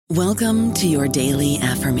Welcome to your daily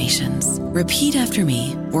affirmations. Repeat after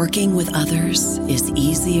me. Working with others is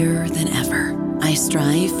easier than ever. I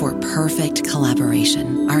strive for perfect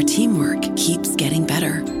collaboration. Our teamwork keeps getting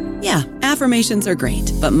better. Yeah, affirmations are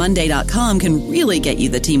great, but Monday.com can really get you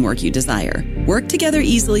the teamwork you desire. Work together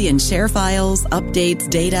easily and share files, updates,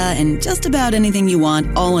 data, and just about anything you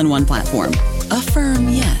want all in one platform. Affirm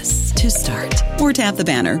yes to start, or tap the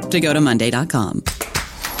banner to go to Monday.com.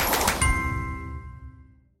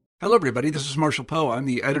 Hello, everybody. This is Marshall Poe. I'm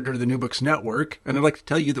the editor of the New Books Network, and I'd like to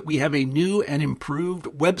tell you that we have a new and improved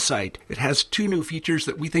website. It has 2 new features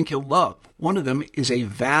that we think you'll love. One of them is a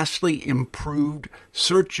vastly improved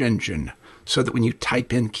search engine, so that when you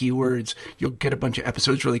type in keywords, you'll get a bunch of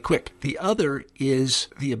episodes really quick. The other is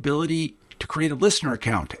the ability to create a listener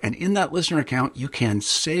account, and in that listener account, you can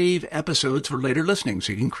save episodes for later listening,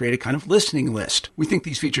 so you can create a kind of listening list. We think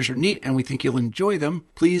these features are neat, and we think you'll enjoy them.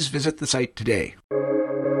 Please visit the site today.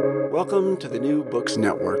 Welcome to the New Books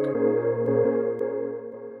Network.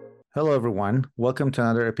 Hello, everyone. Welcome to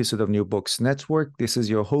another episode of New Books Network. This is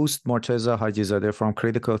your host, Morteza Hajizadeh from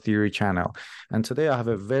Critical Theory Channel. And today I have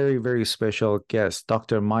a very, very special guest,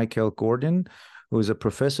 Dr. Michael Gordin, who is a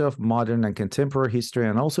professor of modern and contemporary history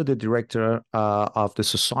and also the director of the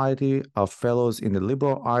Society of Fellows in the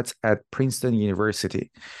Liberal Arts at Princeton University.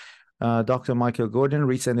 Dr. Michael Gordin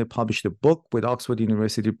recently published a book with Oxford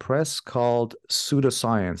University Press called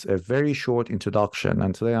Pseudoscience, a very short introduction.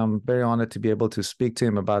 And today I'm very honored to be able to speak to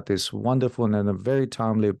him about this wonderful and a very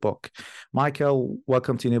timely book. Michael,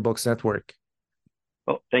 welcome to New Books Network.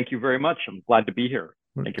 Well, thank you very much. I'm glad to be here.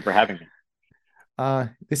 Thank you for having me.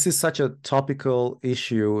 This is such a topical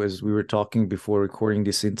issue, as we were talking before recording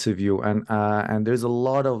this interview, and there's a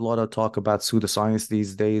lot of talk about pseudoscience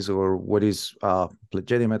these days, or what is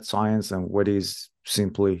legitimate science and what is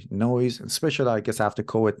simply noise. Especially, I guess, after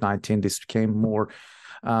COVID-19, this became more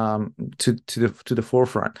to the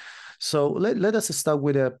forefront. So let us start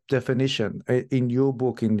with a definition. In your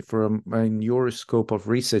book, in your scope of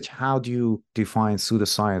research, how do you define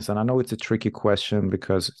pseudoscience? And I know it's a tricky question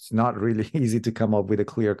because it's not really easy to come up with a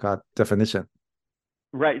clear-cut definition.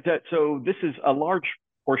 Right. So this is a large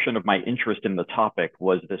portion of my interest in the topic,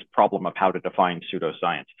 was this problem of how to define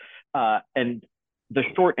pseudoscience. And the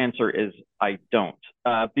short answer is I don't,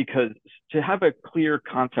 because to have a clear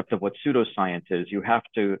concept of what pseudoscience is,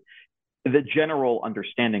 the general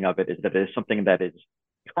understanding of it is that it is something that is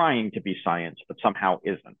trying to be science, but somehow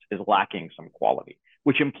isn't, is lacking some quality,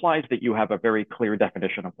 which implies that you have a very clear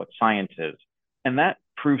definition of what science is. And that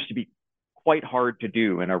proves to be quite hard to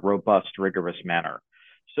do in a robust, rigorous manner.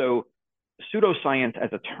 So pseudoscience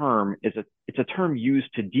as a term it's a term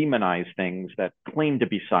used to demonize things that claim to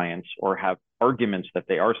be science or have arguments that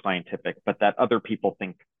they are scientific, but that other people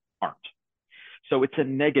think aren't. So it's a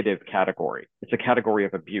negative category. It's a category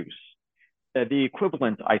of abuse. The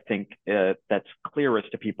equivalent, I think, that's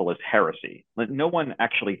clearest to people is heresy. No one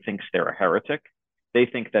actually thinks they're a heretic. They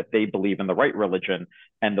think that they believe in the right religion,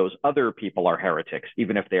 and those other people are heretics,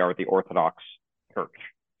 even if they are the Orthodox Church.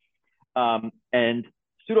 And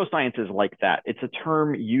pseudoscience is like that. It's a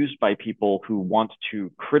term used by people who want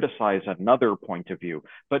to criticize another point of view,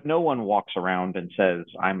 but no one walks around and says,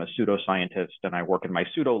 I'm a pseudoscientist and I work in my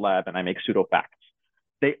pseudo lab and I make pseudo facts.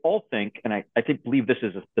 They all think, and I believe this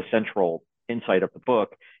is the central insight of the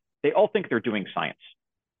book, they all think they're doing science.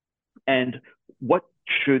 And what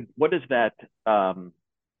does that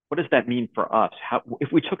mean for us?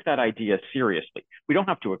 If we took that idea seriously, we don't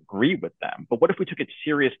have to agree with them, but what if we took it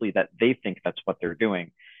seriously that they think that's what they're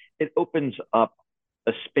doing? It opens up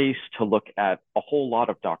a space to look at a whole lot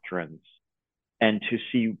of doctrines and to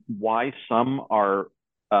see why some are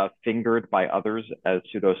fingered by others as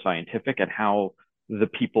pseudoscientific and how the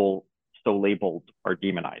people so labeled are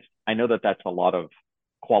demonized. I know that that's a lot of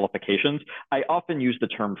qualifications. I often use the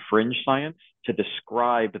term fringe science to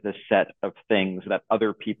describe the set of things that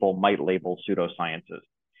other people might label pseudosciences.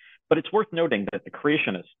 But it's worth noting that the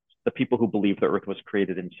creationists, the people who believe the Earth was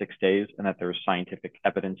created in 6 days and that there's scientific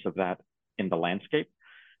evidence of that in the landscape,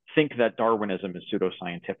 think that Darwinism is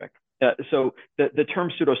pseudoscientific. So the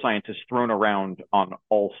term pseudoscience is thrown around on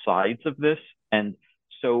all sides of this. And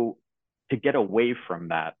so to get away from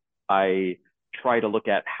that, I try to look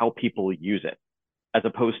at how people use it, as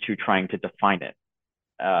opposed to trying to define it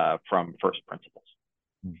from first principles.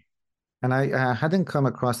 And I hadn't come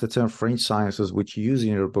across the term fringe sciences, which you use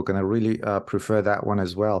in your book, and I really prefer that one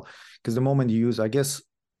as well. Because the moment you use, I guess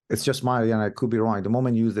it's just and I could be wrong, the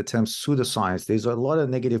moment you use the term pseudoscience, there's a lot of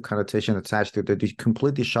negative connotation attached to it that you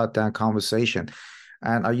completely shut down conversation.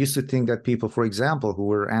 And I used to think that people, for example, who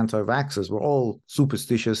were anti-vaxxers were all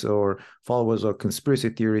superstitious or followers of conspiracy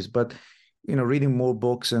theories. But reading more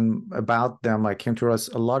books and about them, I came to realize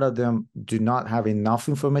a lot of them do not have enough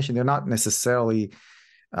information. They're not necessarily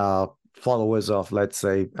followers of, let's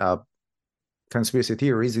say, conspiracy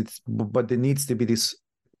theories. But there needs to be this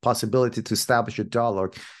possibility to establish a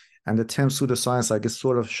dialogue. And the term pseudoscience, I guess,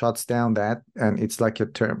 sort of shuts down that, and it's like a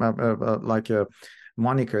term, like a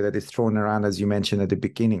moniker that is thrown around, as you mentioned at the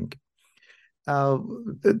beginning.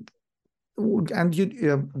 And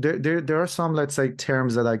there are some, let's say,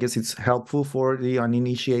 terms that I guess it's helpful for the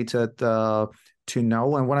uninitiated to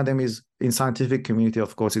know, and one of them is, in scientific community,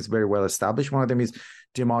 of course, it's very well established. One of them is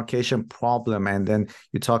demarcation problem, and then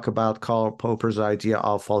you talk about Karl Popper's idea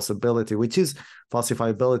of falsifiability, which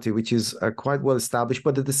is quite well established,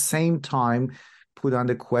 but at the same time put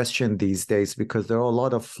under question these days, because there are a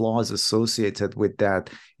lot of flaws associated with that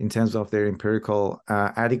in terms of their empirical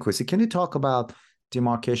adequacy. Can you talk about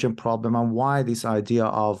demarcation problem and why this idea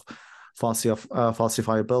of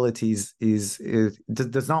falsifiability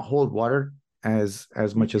does not hold water as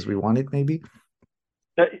much as we want it, maybe?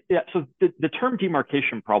 Yeah, so the term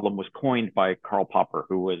demarcation problem was coined by Karl Popper,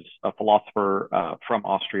 who was a philosopher from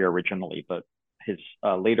Austria originally, but his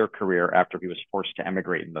later career, after he was forced to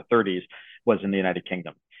emigrate in the 30s, was in the United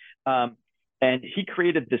Kingdom. And he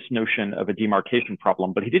created this notion of a demarcation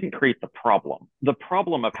problem, but he didn't create the problem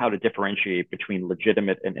of how to differentiate between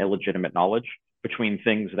legitimate and illegitimate knowledge, between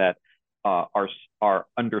things that are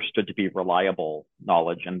understood to be reliable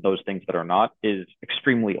knowledge and those things that are not, is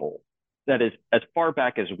extremely old. That is, as far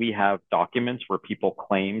back as we have documents where people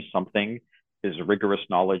claim something is rigorous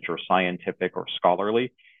knowledge or scientific or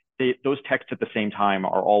scholarly, those texts at the same time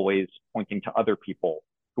are always pointing to other people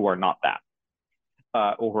who are not that,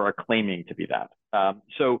 or who are claiming to be that.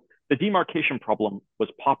 So the demarcation problem was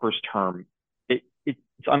Popper's term. It's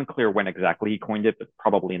unclear when exactly he coined it, but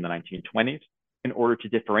probably in the 1920s, in order to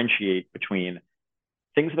differentiate between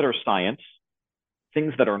things that are science,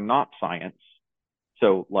 things that are not science.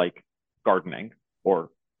 So like gardening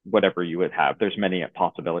or whatever you would have, there's many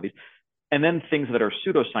possibilities. And then things that are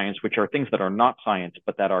pseudoscience, which are things that are not science,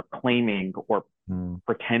 but that are claiming or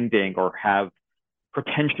pretending or have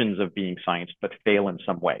pretensions of being science, but fail in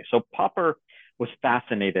some way. So Popper was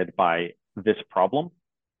fascinated by this problem.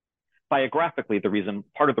 Biographically,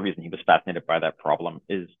 part of the reason he was fascinated by that problem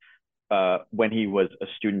is when he was a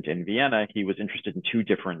student in Vienna, he was interested in two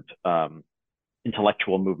different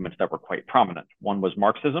intellectual movements that were quite prominent. One was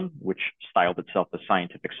Marxism, which styled itself as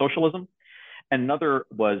scientific socialism. Another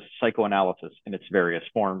was psychoanalysis in its various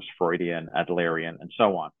forms, Freudian, Adlerian, and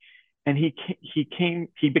so on. And he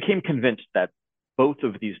became convinced that both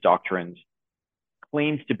of these doctrines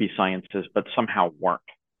claimed to be sciences, but somehow weren't.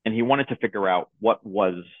 And he wanted to figure out what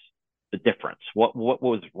was the difference, what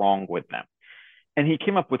was wrong with them. And he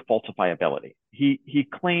came up with falsifiability. He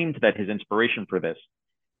claimed that his inspiration for this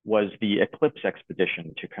was the Eclipse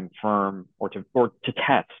expedition to confirm or to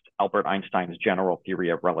test Albert Einstein's general theory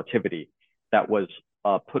of relativity that was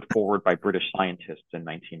put forward by British scientists in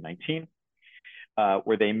 1919,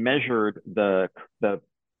 where they measured the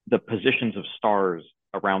positions of stars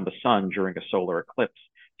around the sun during a solar eclipse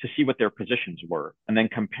to see what their positions were, and then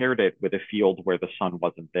compared it with a field where the sun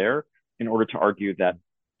wasn't there in order to argue that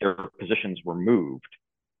their positions were moved,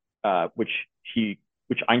 which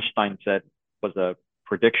Einstein said was a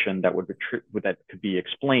prediction that could be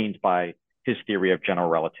explained by his theory of general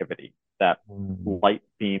relativity, that light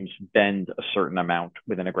beams bend a certain amount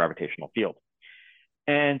within a gravitational field.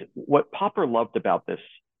 And what Popper loved about this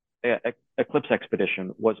eclipse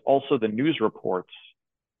expedition was also the news reports,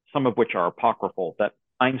 some of which are apocryphal, that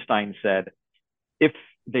Einstein said, if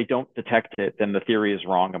they don't detect it, then the theory is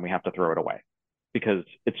wrong and we have to throw it away because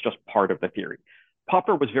it's just part of the theory.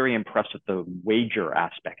 Popper was very impressed with the wager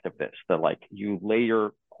aspect of this, you lay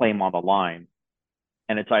your claim on the line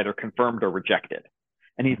and it's either confirmed or rejected.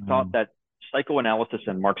 And he thought that psychoanalysis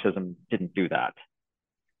and Marxism didn't do that.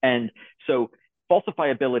 And so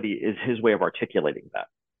falsifiability is his way of articulating that.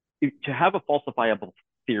 To have a falsifiable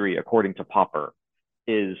theory, according to Popper,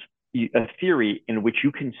 is a theory in which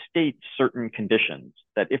you can state certain conditions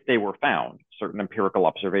that if they were found, certain empirical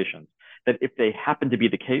observations, that if they happen to be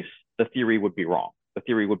the case, the theory would be wrong. The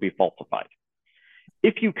theory would be falsified.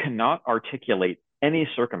 If you cannot articulate any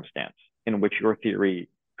circumstance in which your theory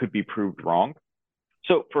could be proved wrong,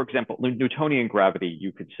 so for example, Newtonian gravity,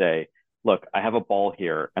 you could say, look, I have a ball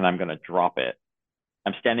here and I'm going to drop it.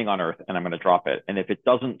 I'm standing on Earth and I'm going to drop it. And if it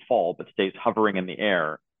doesn't fall but stays hovering in the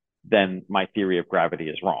air, then my theory of gravity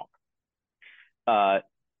is wrong.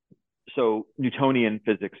 So Newtonian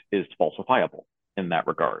physics is falsifiable in that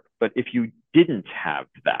regard. But if you didn't have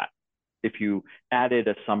that, if you added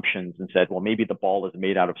assumptions and said, well, maybe the ball is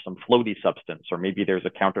made out of some floaty substance, or maybe there's a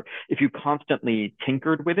counter, if you constantly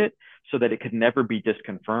tinkered with it so that it could never be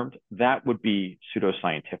disconfirmed, that would be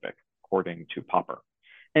pseudoscientific, according to Popper.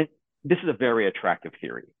 And this is a very attractive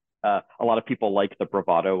theory. A lot of people like the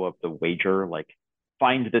bravado of the wager, like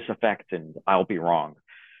find this effect and I'll be wrong.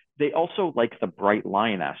 They also like the bright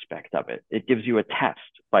line aspect of it. It gives you a test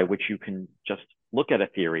by which you can just look at a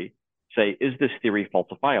theory, say, is this theory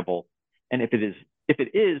falsifiable? And if it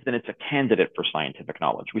is, then it's a candidate for scientific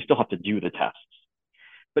knowledge. We still have to do the tests.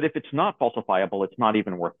 But if it's not falsifiable, it's not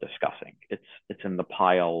even worth discussing. It's in the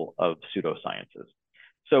pile of pseudosciences.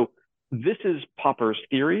 So this is Popper's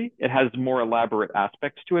theory. It has more elaborate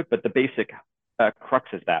aspects to it, but the basic crux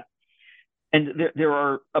is that. And there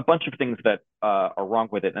are a bunch of things that are wrong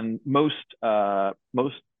with it. And most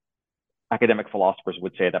academic philosophers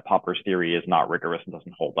would say that Popper's theory is not rigorous and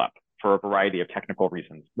doesn't hold up for a variety of technical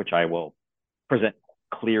reasons, which I will present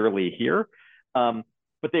clearly here.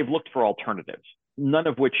 But they've looked for alternatives, none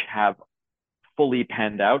of which have fully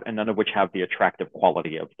panned out and none of which have the attractive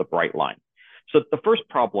quality of the bright line. So the first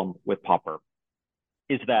problem with Popper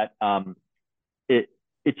is that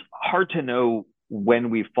it's hard to know when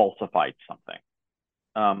we've falsified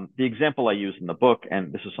something. The example I use in the book,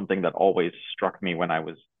 and this is something that always struck me when I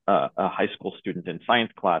was a high school student in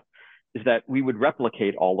science class, is that we would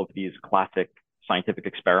replicate all of these classic scientific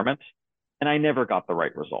experiments, and I never got the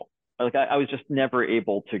right result. Like I was just never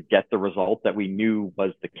able to get the result that we knew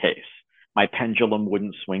was the case. My pendulum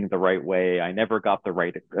wouldn't swing the right way. I never got the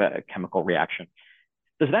right chemical reaction.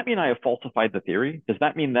 Does that mean I have falsified the theory? Does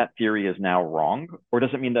that mean that theory is now wrong? Or does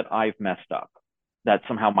it mean that I've messed up? That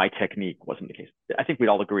somehow my technique wasn't the case? I think we'd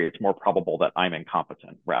all agree it's more probable that I'm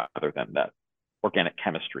incompetent rather than that organic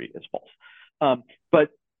chemistry is false. But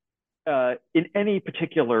in any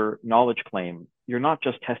particular knowledge claim, you're not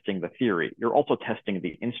just testing the theory, you're also testing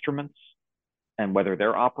the instruments and whether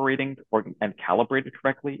they're operating and calibrated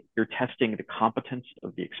correctly. You're testing the competence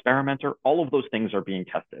of the experimenter. All of those things are being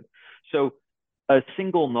tested. So a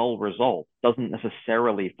single null result doesn't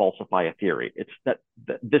necessarily falsify a theory. It's that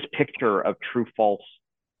this picture of true, false,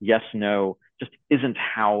 yes, no, just isn't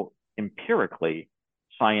how empirically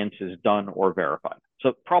science is done or verified.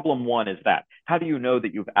 So problem one is that. How do you know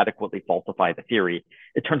that you've adequately falsified the theory?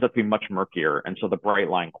 It turns out to be much murkier, and so the bright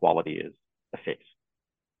line quality is effaced.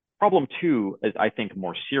 Problem two is, I think,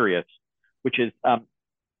 more serious, which is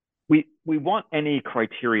we want any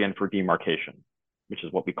criterion for demarcation, which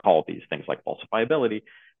is what we call these things like falsifiability,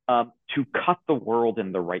 to cut the world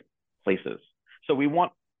in the right places. So we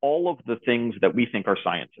want all of the things that we think are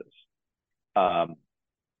sciences,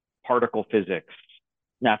 particle physics,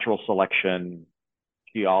 natural selection,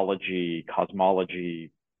 geology,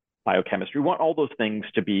 cosmology, biochemistry. We want all those things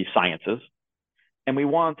to be sciences. And we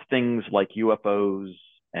want things like UFOs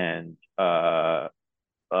and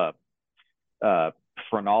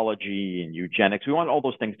phrenology and eugenics. We want all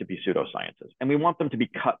those things to be pseudosciences, and we want them to be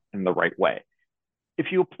cut in the right way. If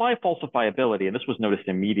you apply falsifiability, and this was noticed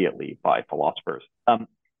immediately by philosophers,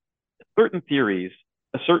 certain theories,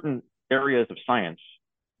 certain areas of science,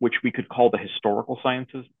 which we could call the historical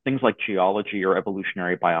sciences, things like geology or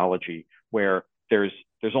evolutionary biology, where there's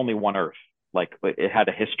only one Earth, like it had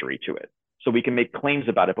a history to it. So we can make claims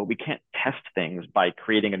about it, but we can't test things by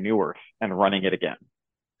creating a new Earth and running it again.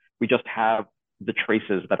 We just have the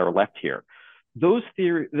traces that are left here. Those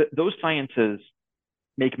sciences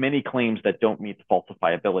make many claims that don't meet the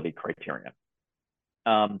falsifiability criterion.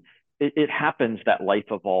 It happens that life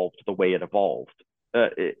evolved the way it evolved,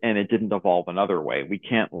 and it didn't evolve another way. We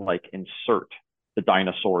can't like insert the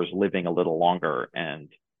dinosaurs living a little longer and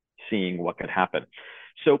seeing what could happen.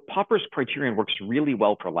 So Popper's criterion works really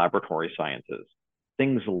well for laboratory sciences,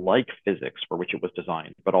 things like physics, for which it was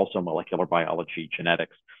designed, but also molecular biology,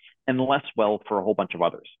 genetics, and less well for a whole bunch of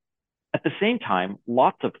others. At the same time,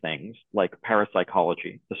 lots of things like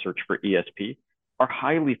parapsychology, the search for ESP, are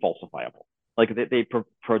highly falsifiable. Like they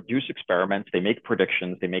produce experiments, they make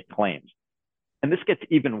predictions, they make claims. And this gets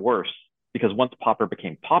even worse because once Popper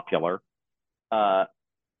became popular,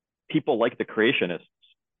 people like the creationists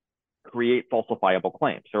create falsifiable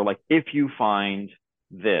claims. They're like, if you find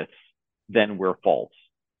this, then we're false.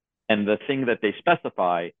 And the thing that they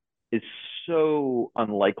specify is so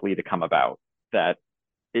unlikely to come about that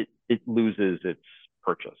it loses its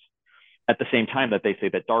purchase. At the same time that they say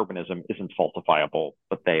that Darwinism isn't falsifiable,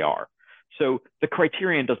 but they are. So the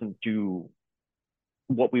criterion doesn't do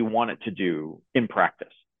what we want it to do in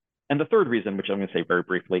practice. And the third reason, which I'm going to say very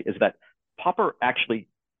briefly, is that Popper actually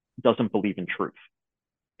doesn't believe in truth.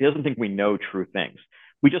 He doesn't think we know true things.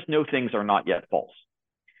 We just know things are not yet false.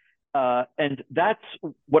 And that's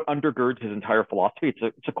what undergirds his entire philosophy.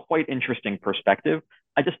 It's a quite interesting perspective.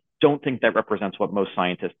 I just don't think that represents what most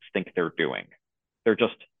scientists think they're doing. They're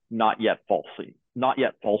just not yet falsing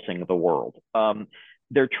the world.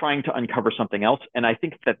 They're trying to uncover something else. And I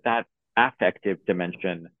think that affective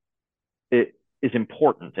dimension is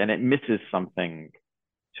important, and it misses something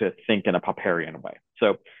to think in a Popperian way.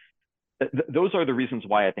 So those are the reasons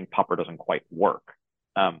why I think Popper doesn't quite work.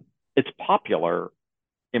 It's popular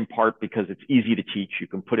in part because it's easy to teach. You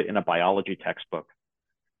can put it in a biology textbook,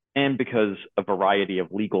 and because a variety of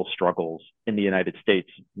legal struggles in the United States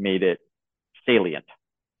made it salient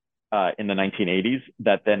in the 1980s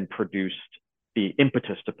that then produced the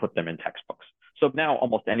impetus to put them in textbooks. So now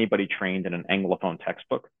almost anybody trained in an Anglophone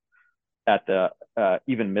textbook at the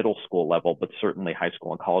even middle school level, but certainly high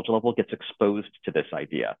school and college level, gets exposed to this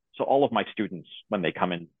idea. So all of my students, when they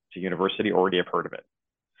come into university, already have heard of it.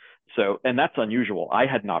 So, and that's unusual. I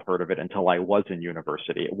had not heard of it until I was in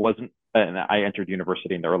university. It wasn't, and I entered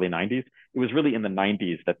university in the early 90s. It was really in the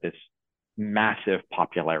 90s that this massive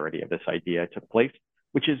popularity of this idea took place,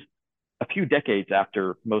 which is a few decades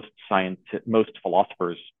after most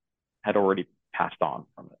philosophers had already passed on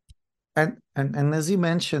from it. And as you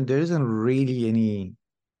mentioned, there isn't really any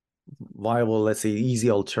viable, let's say, easy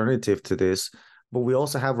alternative to this. But we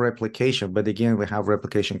also have replication. But again, we have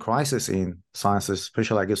replication crisis in sciences,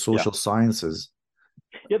 especially I guess social sciences.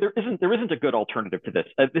 Yeah, there isn't a good alternative to this.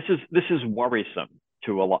 This is worrisome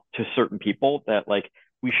to certain people, that like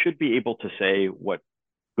we should be able to say what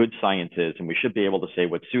good science is, and we should be able to say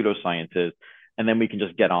what pseudoscience is, and then we can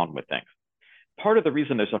just get on with things. Part of the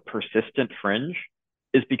reason there's a persistent fringe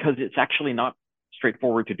is because it's actually not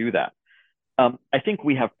straightforward to do that. I think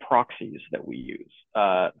we have proxies that we use.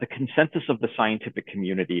 The consensus of the scientific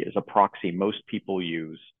community is a proxy most people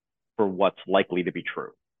use for what's likely to be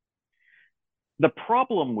true. The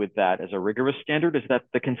problem with that as a rigorous standard is that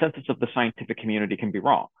the consensus of the scientific community can be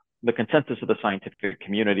wrong. The consensus of the scientific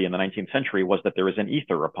community in the 19th century was that there is an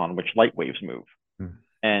ether upon which light waves move.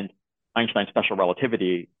 And Einstein's special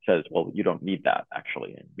relativity says, well, you don't need that,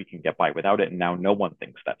 actually, and we can get by without it. And now no one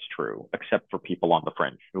thinks that's true, except for people on the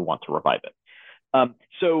fringe who want to revive it.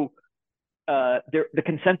 The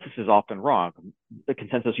consensus is often wrong. The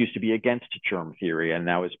consensus used to be against germ theory and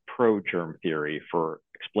now is pro-germ theory for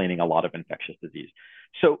explaining a lot of infectious disease.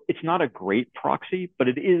 So it's not a great proxy, but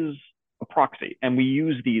it is a proxy. And we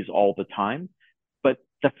use these all the time. But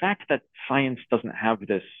the fact that science doesn't have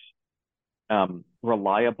this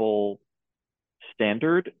reliable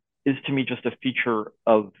standard is, to me, just a feature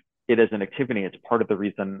of it as an activity. It's part of the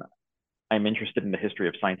reason I'm interested in the history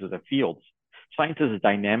of science as a field. Science is a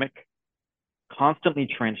dynamic, constantly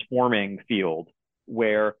transforming field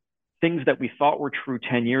where things that we thought were true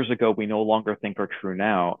 10 years ago, we no longer think are true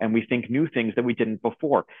now. And we think new things that we didn't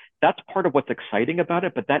before. That's part of what's exciting about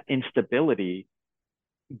it. But that instability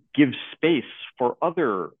gives space for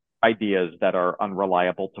other ideas that are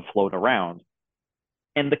unreliable to float around.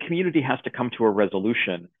 And the community has to come to a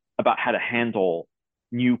resolution about how to handle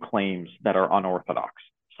new claims that are unorthodox.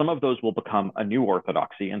 Some of those will become a new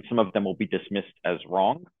orthodoxy, and some of them will be dismissed as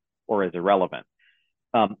wrong or as irrelevant.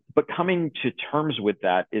 But coming to terms with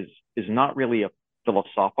that is not really it's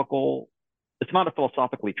not a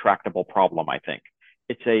philosophically tractable problem, I think.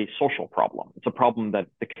 It's a social problem. It's a problem that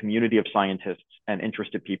the community of scientists and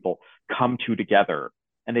interested people come to together,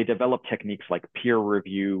 and they develop techniques like peer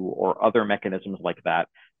review or other mechanisms like that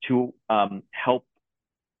to help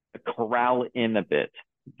corral in a bit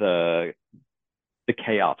the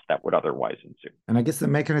chaos that would otherwise ensue. And I guess the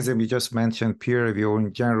mechanism you just mentioned, peer review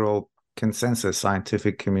in general, consensus,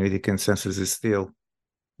 scientific community consensus, is still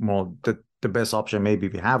more the best option maybe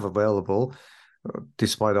we have available,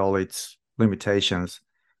 despite all its limitations.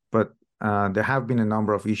 But there have been a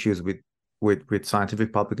number of issues with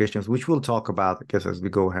scientific publications, which we'll talk about, I guess, as we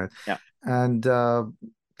go ahead. Yeah. And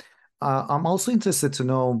I'm also interested to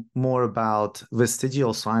know more about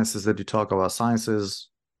vestigial sciences that you talk about. Sciences,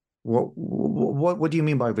 what do you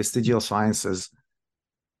mean by vestigial sciences?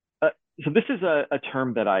 So this is a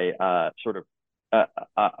term that I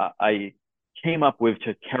I came up with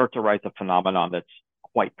to characterize a phenomenon that's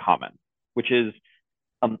quite common, which is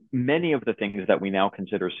many of the things that we now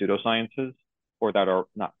consider pseudosciences, or that are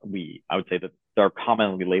not I would say that they're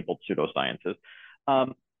commonly labeled pseudosciences,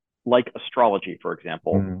 like astrology, for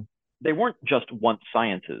example. They weren't just once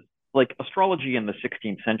sciences. Like astrology in the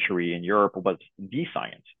 16th century in Europe was the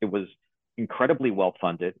science. It was incredibly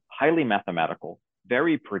well-funded, highly mathematical,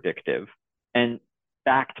 very predictive, and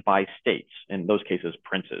backed by states. In those cases,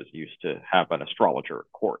 princes used to have an astrologer at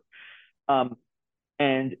court. And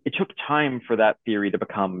it took time for that theory to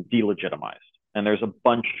become delegitimized. And there's a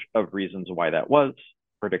bunch of reasons why that was: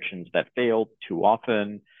 predictions that failed too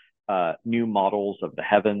often, new models of the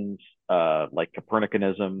heavens, like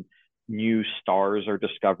Copernicanism, new stars are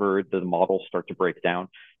discovered, the models start to break down.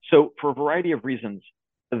 So for a variety of reasons,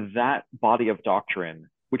 that body of doctrine,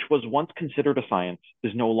 which was once considered a science,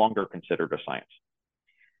 is no longer considered a science.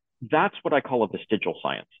 That's what I call a vestigial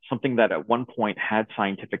science, something that at one point had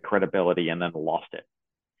scientific credibility and then lost it.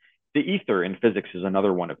 The ether in physics is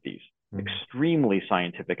another one of these. Extremely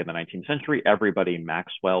scientific in the 19th century. Everybody,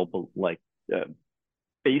 Maxwell,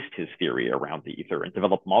 based his theory around the ether and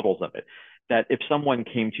developed models of it. That if someone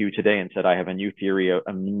came to you today and said, I have a new theory,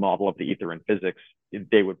 a new model of the ether in physics,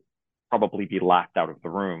 they would probably be laughed out of the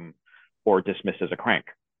room or dismissed as a crank.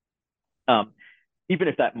 Even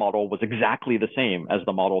if that model was exactly the same as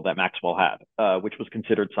the model that Maxwell had, which was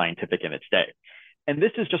considered scientific in its day. And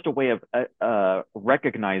this is just a way of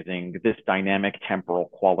recognizing this dynamic temporal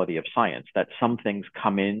quality of science, that some things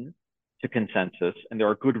come in to consensus and there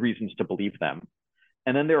are good reasons to believe them.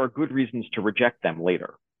 And then there are good reasons to reject them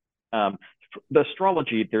later. The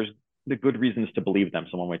astrology, there's the good reasons to believe them.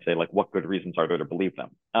 Someone might say, like, what good reasons are there to believe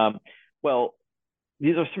them? Well,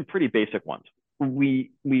 these are some pretty basic ones.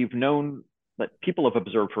 We've known that people have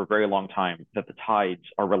observed for a very long time that the tides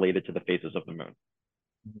are related to the phases of the moon.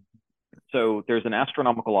 So there's an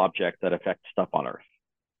astronomical object that affects stuff on Earth.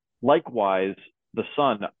 Likewise, the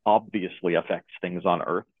sun obviously affects things on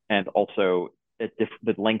Earth, and also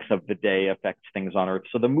the length of the day affects things on Earth.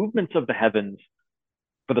 So the movements of the heavens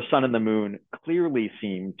for the sun and the moon clearly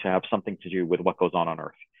seem to have something to do with what goes on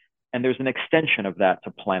Earth. And there's an extension of that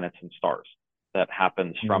to planets and stars that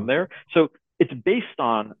happens from there. So it's based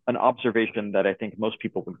on an observation that I think most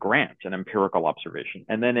people would grant, an empirical observation.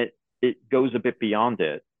 And then it goes a bit beyond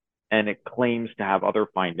it, and it claims to have other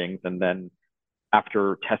findings. And then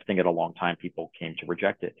after testing it a long time, people came to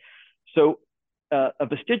reject it. So a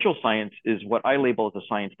vestigial science is what I label as a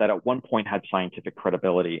science that at one point had scientific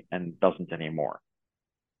credibility and doesn't anymore.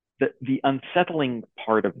 The unsettling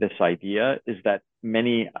part of this idea is that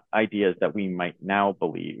many ideas that we might now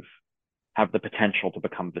believe have the potential to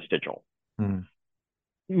become vestigial.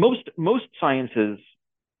 Most sciences,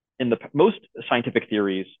 most scientific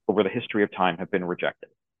theories over the history of time have been rejected.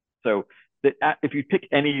 So if you pick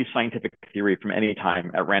any scientific theory from any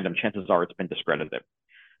time at random, chances are it's been discredited.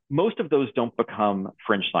 Most of those don't become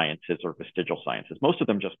fringe sciences or vestigial sciences. Most of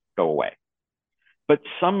them just go away. But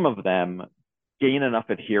some of them gain enough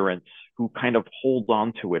adherents who kind of hold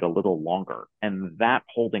on to it a little longer. And that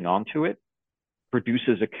holding on to it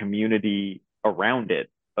produces a community around it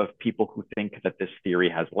of people who think that this theory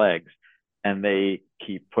has legs, and they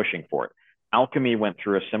keep pushing for it. Alchemy went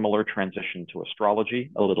through a similar transition to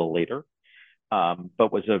astrology a little later, but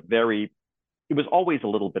it was always a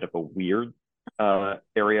little bit of a weird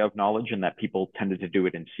area of knowledge, in that people tended to do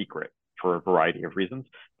it in secret for a variety of reasons.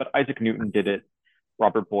 But Isaac Newton did it.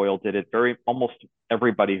 Robert Boyle did it. Almost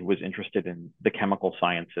everybody who was interested in the chemical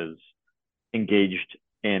sciences engaged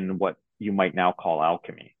in what you might now call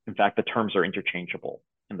alchemy. In fact, the terms are interchangeable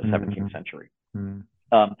in the 17th century.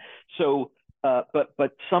 But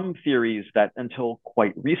some theories that until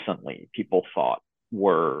quite recently people thought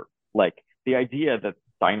were like the idea that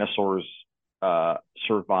dinosaurs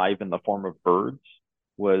survive in the form of birds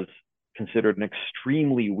was considered an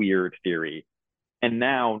extremely weird theory. And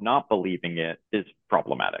now not believing it is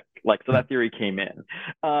problematic. So that theory came in.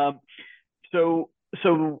 And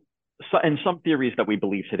some theories that we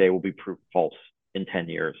believe today will be proved false in 10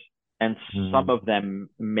 years. And some of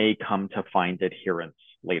them may come to find adherents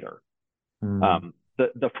later.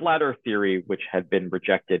 The flat earth theory, which had been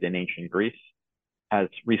rejected in ancient Greece, has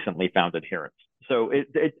recently found adherents. So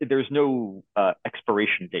there's no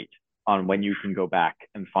expiration date on when you can go back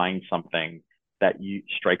and find something that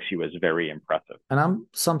strikes you as very impressive. And I'm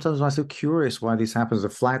sometimes myself curious why this happens. The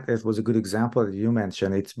flat earth was a good example that you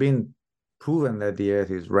mentioned. It's been proven that the earth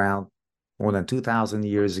is round more than 2,000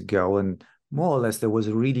 years ago, and more or less there was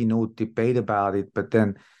really no debate about it. But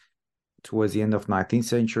then towards the end of 19th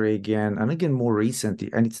century again, and again more recently,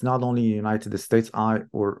 and it's not only in the United States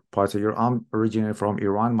or parts of Europe. I'm originally from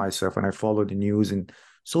Iran myself, and I follow the news in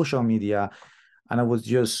social media. And I was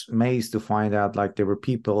just amazed to find out there were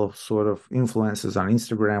people, sort of influencers on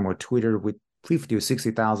Instagram or Twitter with 50 or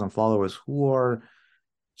 60,000 followers who are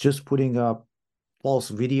just putting up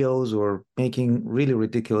false videos or making really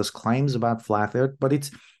ridiculous claims about flat earth. But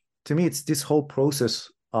to me, it's this whole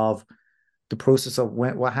process of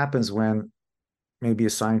what happens when maybe a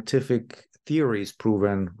scientific theory is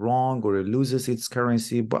proven wrong or it loses its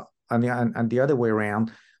currency, but and the other way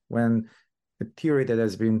around, when a theory that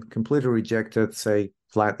has been completely rejected, say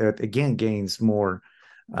flat earth, again gains more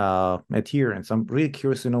adherence. I'm really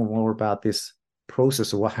curious to know more about this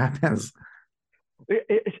process of what happens.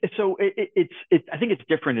 I think it's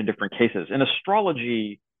different in different cases. In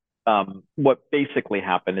astrology, what basically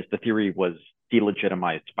happened is the theory was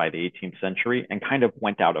delegitimized by the 18th century and kind of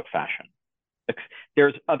went out of fashion.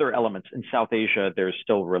 There's other elements. In South Asia, there's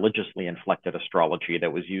still religiously inflected astrology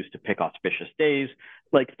that was used to pick auspicious days.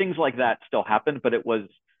 Like things like that still happened, but it was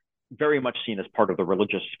very much seen as part of the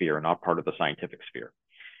religious sphere, not part of the scientific sphere.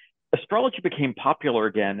 Astrology became popular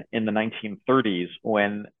again in the 1930s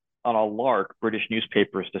when, on a lark, British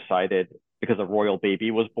newspapers decided, because a royal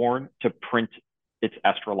baby was born, to print its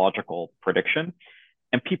astrological prediction,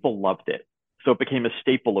 and people loved it. So it became a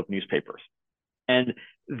staple of newspapers. And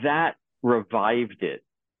that revived it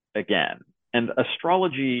again. And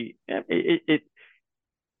astrology, it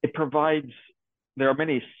provides, there are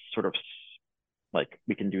many sort of, like,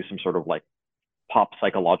 we can do some sort of like pop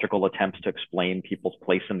psychological attempts to explain people's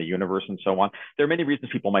place in the universe and so on. There are many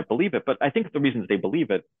reasons people might believe it, but I think the reasons they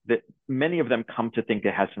believe it, that many of them come to think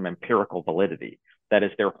it has some empirical validity. That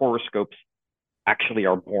is, their horoscopes actually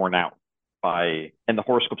are borne out by, and the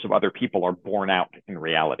horoscopes of other people are borne out in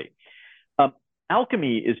reality.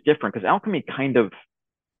 Alchemy is different because alchemy kind of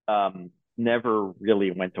never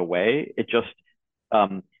really went away. It just,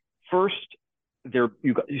 first, you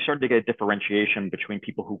started to get a differentiation between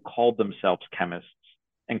people who called themselves chemists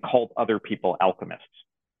and called other people alchemists.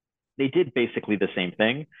 They did basically the same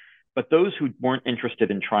thing, but those who weren't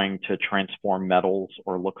interested in trying to transform metals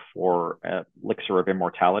or look for elixir of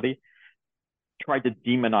immortality tried to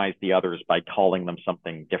demonize the others by calling them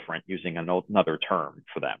something different, using another term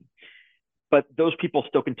for them. But those people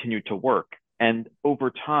still continued to work. And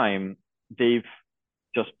over time, they've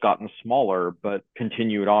just gotten smaller, but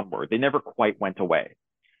continued onward. They never quite went away.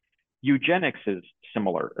 Eugenics is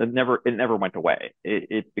similar. It never went away.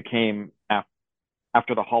 It became,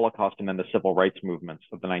 after the Holocaust and then the civil rights movements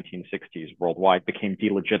of the 1960s worldwide, became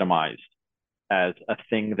delegitimized as a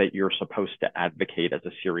thing that you're supposed to advocate as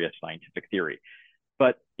a serious scientific theory.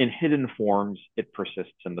 But in hidden forms, it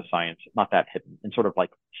persists in the science, not that hidden, in sort of like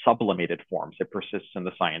sublimated forms. It persists in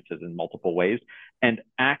the sciences in multiple ways. And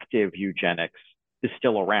active eugenics is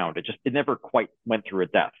still around. It never quite went through a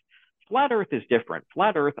death. Flat Earth is different.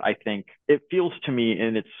 Flat Earth, I think, it feels to me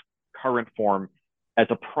in its current form as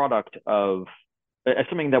a product of, as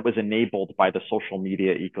something that was enabled by the social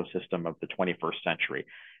media ecosystem of the 21st century.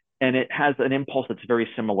 And it has an impulse that's very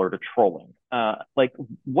similar to trolling. Like,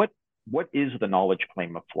 what is the knowledge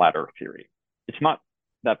claim of flat Earth theory? It's not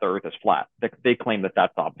that the Earth is flat. They claim that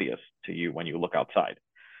that's obvious to you when you look outside.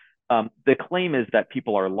 The claim is that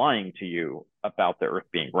people are lying to you about the Earth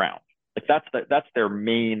being round. Like that's their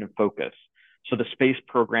main focus. So the space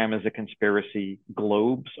program is a conspiracy.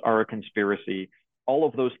 Globes are a conspiracy. All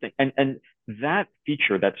of those things, and that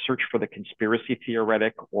feature, that search for the conspiracy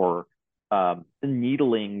theoretic, or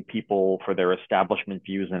needling people for their establishment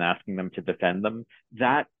views and asking them to defend them,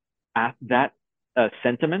 that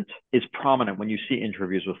sentiment is prominent when you see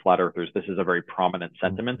interviews with flat earthers. This is a very prominent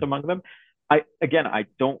sentiment among them. I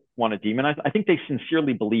don't want to demonize. I think they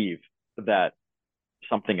sincerely believe that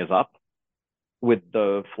something is up with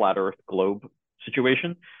the flat Earth globe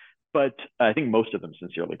situation, but I think most of them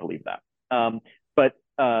sincerely believe that. But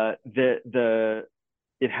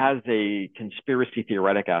it has a conspiracy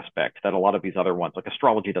theoretic aspect that a lot of these other ones, like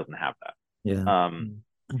astrology, doesn't have that. Yeah.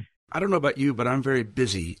 I don't know about you, but I'm very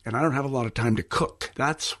busy and I don't have a lot of time to cook.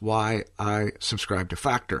 That's why I subscribe to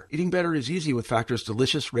Factor. Eating better is easy with Factor's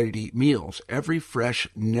delicious, ready-to-eat meals. Every fresh,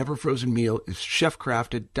 never frozen meal is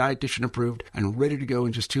chef-crafted, dietitian approved, and ready to go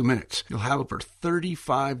in just 2 minutes. You'll have over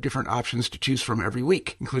 35 different options to choose from every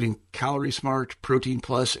week, including Calorie Smart, Protein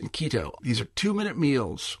Plus, and Keto. These are 2-minute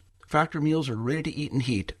meals. Factor meals are ready to eat and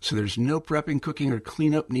heat, so there's no prepping, cooking, or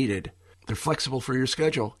cleanup needed. They're flexible for your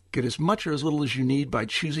schedule. Get as much or as little as you need by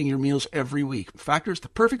choosing your meals every week. Factor's the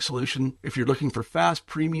perfect solution if you're looking for fast,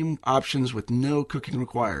 premium options with no cooking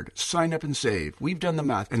required. Sign up and save. We've done the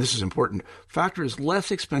math, and this is important. Factor is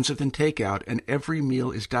less expensive than takeout, and every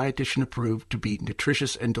meal is dietitian approved to be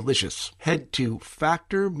nutritious and delicious. Head to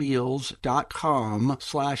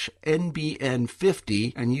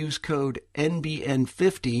factormeals.com/NBN50 and use code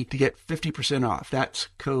NBN50 to get 50% off. That's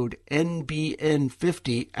code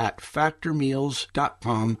NBN50 at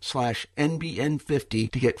factormeals.com/NBN50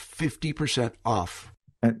 to get 50% off.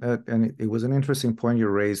 And it was an interesting point you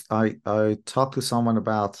raised. I talked to someone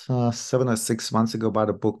about 7 or 6 months ago about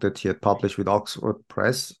a book that he had published with Oxford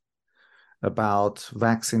Press about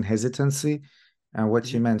vaccine hesitancy. And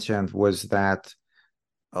what you mentioned was that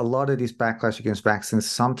a lot of this backlash against vaccines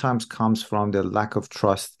sometimes comes from the lack of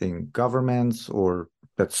trust in governments or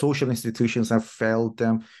that social institutions have failed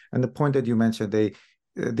them. And the point that you mentioned,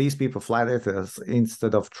 these people, flat earthers,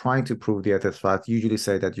 instead of trying to prove the earth is flat, usually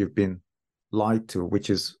say that you've been lied to, which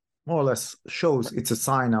is more or less shows it's a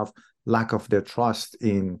sign of lack of their trust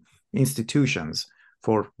in institutions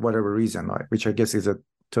for whatever reason, right? Which I guess is a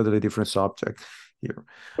totally different subject here.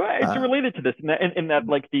 Well, it's related to this in that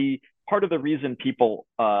like the part of the reason people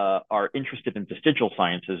are interested in vestigial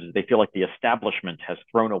sciences is they feel like the establishment has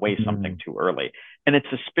thrown away something too early, and it's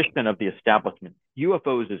suspicion of the establishment.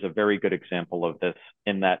 UFOs is a very good example of this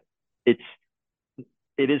in that it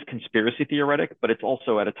is conspiracy theoretic, but it's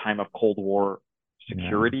also at a time of Cold War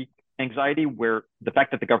security anxiety where the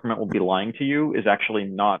fact that the government will be lying to you is actually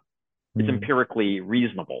not, it's empirically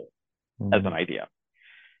reasonable as an idea.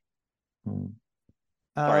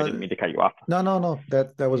 Sorry, I didn't mean to cut you off. No.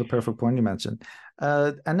 That was a perfect point you mentioned.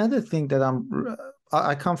 Another thing that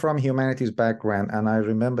I come from a humanities background, and I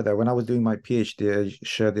remember that when I was doing my PhD, I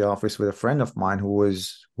shared the office with a friend of mine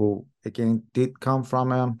who again did come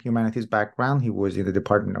from a humanities background. He was in the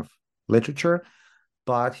Department of Literature,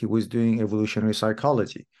 but he was doing evolutionary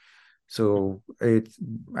psychology. So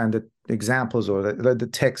the examples or the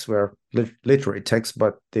texts were literary texts,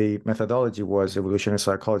 but the methodology was evolutionary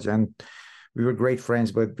psychology. And we were great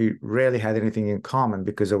friends, but we rarely had anything in common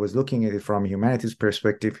because I was looking at it from a humanities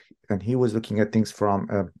perspective, and he was looking at things from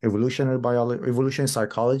evolutionary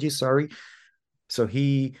psychology. Sorry. So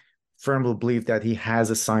he firmly believed that he has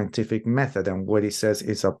a scientific method, and what he says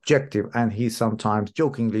is objective. And he sometimes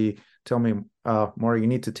jokingly tell me, Maury, you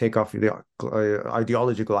need to take off the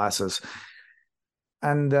ideology glasses.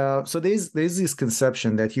 And so there's this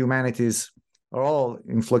conception that humanities are all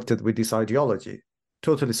inflicted with this ideology,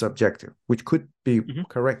 totally subjective, which could be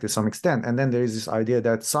correct to some extent. And then there is this idea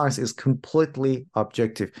that science is completely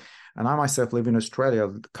objective. And I myself live in Australia.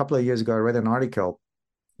 A couple of years ago, I read an article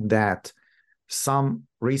that some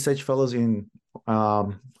research fellows in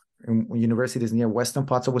universities near western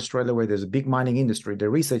parts of Australia, where there's a big mining industry, the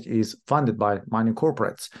research is funded by mining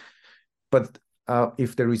corporates. But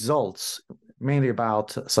if the results, mainly about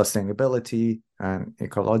sustainability and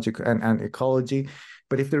ecological and ecology,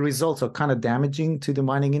 but if the results are kind of damaging to the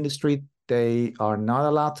mining industry, they are not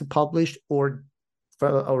allowed to publish, or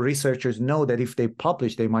researchers know that if they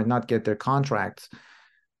publish, they might not get their contracts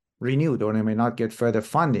renewed, or they may not get further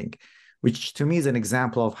funding, which to me is an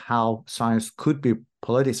example of how science could be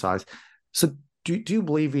politicized. So do you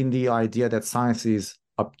believe in the idea that science is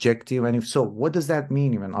objective? And if so, what does that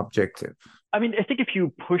mean, even objective? I mean, I think if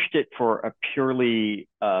you pushed it for a purely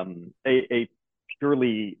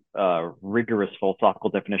rigorous philosophical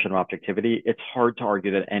definition of objectivity, it's hard to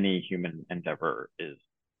argue that any human endeavor is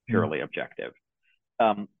purely objective.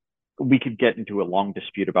 We could get into a long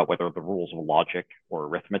dispute about whether the rules of logic or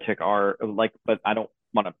arithmetic are like, but I don't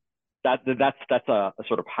want to. That's a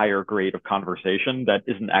sort of higher grade of conversation that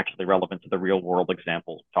isn't actually relevant to the real world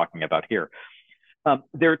examples we're talking about here.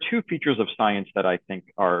 There are two features of science that I think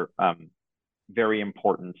are very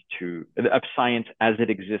important of science as it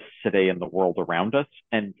exists today in the world around us,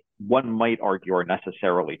 and one might argue are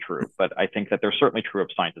necessarily true, but I think that they're certainly true of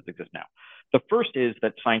science as it exists now. The first is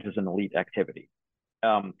that science is an elite activity.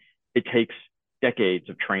 It takes decades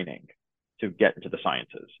of training to get into the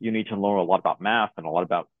sciences. You need to learn a lot about math and a lot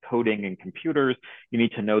about coding and computers. You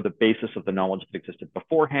need to know the basis of the knowledge that existed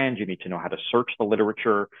beforehand. You need to know how to search the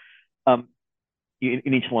literature. You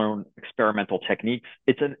need to learn experimental techniques.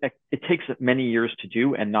 It takes many years to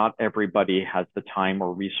do, and not everybody has the time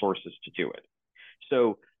or resources to do it.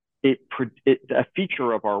 So a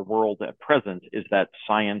feature of our world at present is that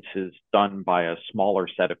science is done by a smaller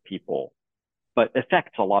set of people, but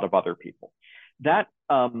affects a lot of other people. That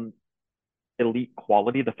elite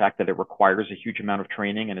quality, the fact that it requires a huge amount of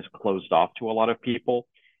training and is closed off to a lot of people,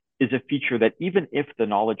 is a feature that even if the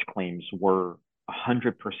knowledge claims were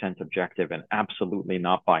 100% objective and absolutely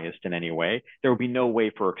not biased in any way, there would be no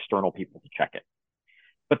way for external people to check it.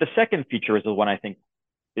 But the second feature is the one I think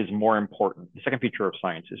is more important. The second feature of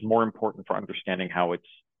science is more important for understanding how it's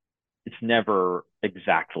never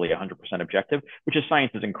exactly 100% objective, which is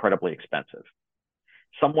science is incredibly expensive.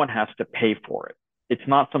 Someone has to pay for it. It's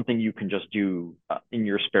not something you can just do in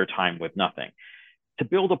your spare time with nothing. To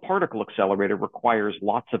build a particle accelerator requires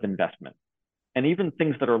lots of investment. And even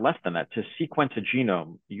things that are less than that, to sequence a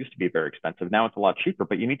genome used to be very expensive. Now it's a lot cheaper,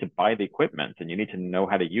 but you need to buy the equipment and you need to know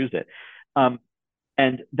how to use it.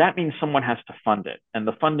 And that means someone has to fund it. And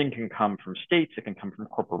the funding can come from states, it can come from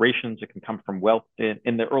corporations, it can come from wealth. In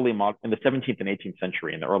the 17th and 18th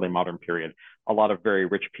century, in the early modern period, a lot of very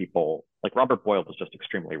rich people, like Robert Boyle was just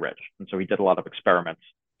extremely rich. And so he did a lot of experiments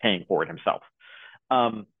paying for it himself.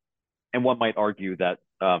 And one might argue that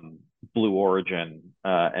Blue Origin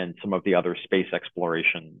and some of the other space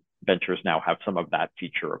exploration ventures now have some of that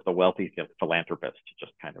feature of the wealthy philanthropist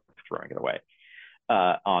just kind of throwing it away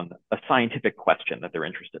on a scientific question that they're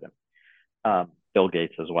interested in. Bill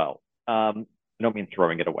Gates as well. I don't mean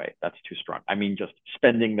throwing it away. That's too strong. I mean just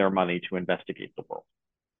spending their money to investigate the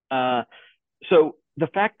world. So the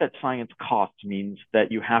fact that science costs means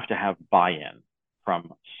that you have to have buy-in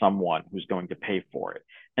from someone who's going to pay for it.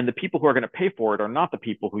 And the people who are going to pay for it are not the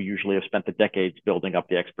people who usually have spent the decades building up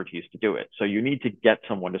the expertise to do it. So you need to get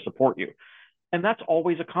someone to support you. And that's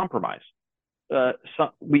always a compromise. So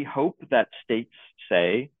we hope that states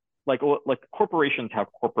say, like corporations have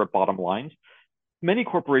corporate bottom lines. Many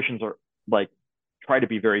corporations are try to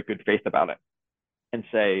be very good faith about it and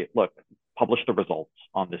say, look, publish the results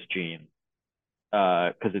on this gene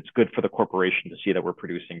because it's good for the corporation to see that we're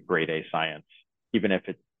producing grade A science, even if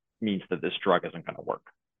it means that this drug isn't going to work.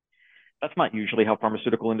 That's not usually how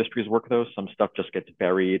pharmaceutical industries work, though. Some stuff just gets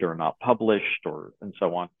buried or not published and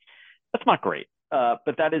so on. That's not great.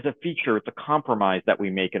 But that is a feature. It's a compromise that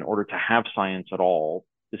we make in order to have science at all,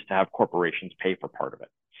 is to have corporations pay for part of it.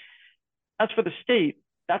 As for the state,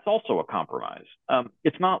 that's also a compromise.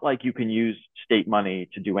 It's not like you can use state money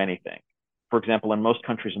to do anything. For example, in most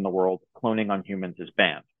countries in the world, cloning on humans is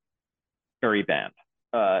banned, very banned.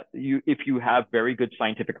 If you have very good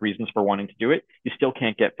scientific reasons for wanting to do it, you still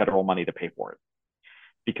can't get federal money to pay for it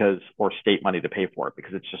or state money to pay for it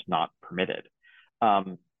because it's just not permitted.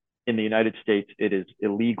 In the United States, it is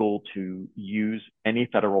illegal to use any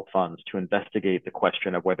federal funds to investigate the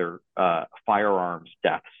question of whether firearms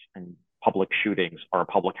deaths and public shootings are a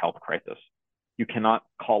public health crisis. You cannot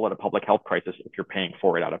call it a public health crisis if you're paying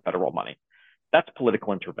for it out of federal money. That's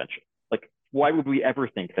political intervention. Why would we ever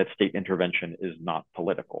think that state intervention is not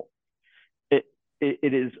political? It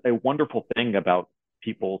is a wonderful thing about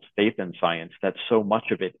people's faith in science that so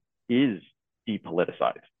much of it is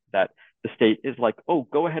depoliticized, that the state is like, oh,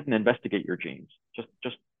 go ahead and investigate your genes.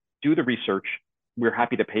 Just do the research. We're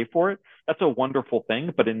happy to pay for it. That's a wonderful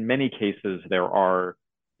thing. But in many cases, there are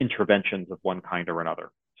interventions of one kind or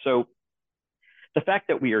another. So the fact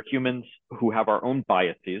that we are humans who have our own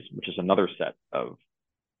biases, which is another set of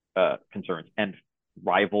concerns, and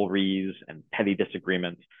rivalries and petty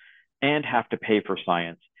disagreements, and have to pay for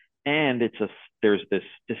science, and there's this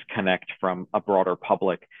disconnect from a broader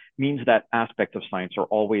public, means that aspects of science are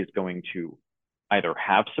always going to either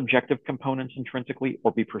have subjective components intrinsically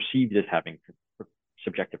or be perceived as having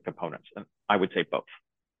subjective components. And I would say both.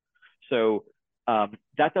 So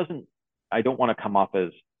that doesn't, I don't want to come off as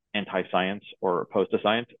anti-science or opposed to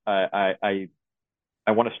science. I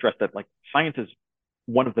want to stress that science is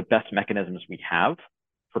one of the best mechanisms we have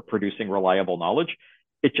for producing reliable knowledge.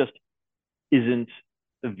 It just isn't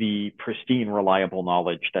the pristine, reliable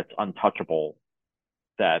knowledge that's untouchable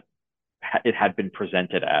that it had been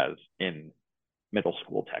presented as in middle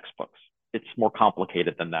school textbooks. It's more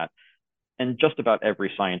complicated than that. And just about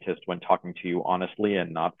every scientist, when talking to you honestly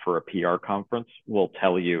and not for a PR conference, will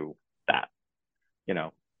tell you that,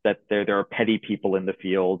 that there are petty people in the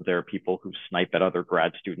field. There are people who snipe at other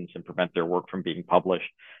grad students and prevent their work from being published.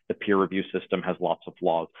 The peer review system has lots of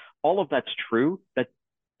flaws. All of that's true.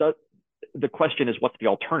 The question is, what's the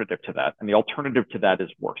alternative to that? And the alternative to that is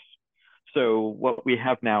worse. So what we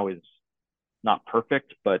have now is not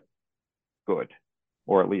perfect, but good,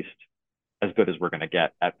 or at least as good as we're going to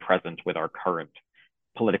get at present with our current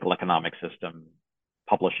political economic system,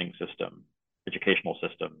 publishing system, educational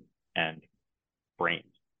system, and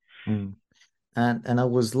brains. Mm. And I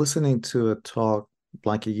was listening to a talk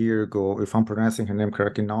like a year ago, if I'm pronouncing her name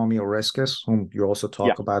correctly, Naomi Oreskes, whom you also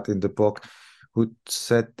talk about in the book, who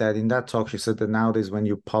said that in that talk, she said that nowadays when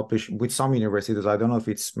you publish with some universities, I don't know if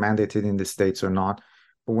it's mandated in the States or not,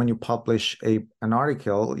 but when you publish an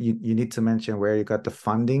article, you need to mention where you got the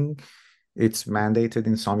funding. It's mandated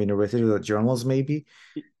in some universities or journals maybe.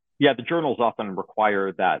 Yeah, the journals often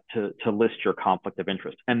require that to list your conflict of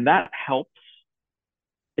interest. And that helps.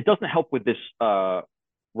 It doesn't help with this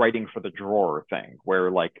writing for the drawer thing, where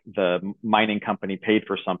the mining company paid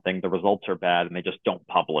for something, the results are bad, and they just don't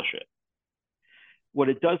publish it. What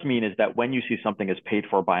it does mean is that when you see something is paid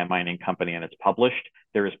for by a mining company and it's published,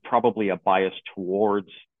 there is probably a bias towards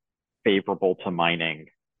favorable to mining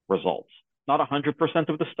results. Not 100%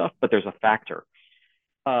 of the stuff, but there's a factor.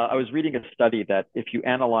 I was reading a study that if you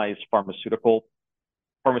analyze pharmaceutically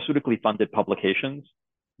funded publications,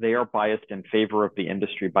 they are biased in favor of the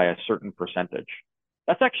industry by a certain percentage.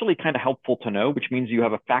 That's actually kind of helpful to know, which means you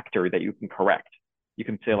have a factor that you can correct. You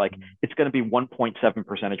can say it's going to be 1.7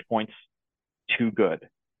 percentage points too good.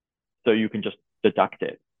 So you can just deduct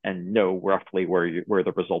it and know roughly where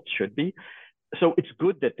the results should be. So it's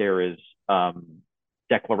good that there is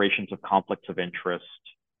declarations of conflicts of interest,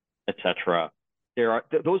 etc.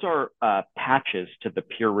 Those are patches to the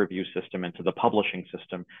peer review system and to the publishing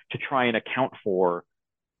system to try and account for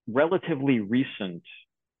relatively recent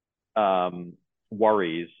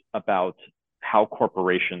worries about how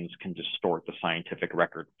corporations can distort the scientific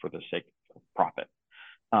record for the sake of profit.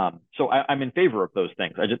 So I'm in favor of those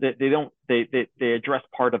things. They address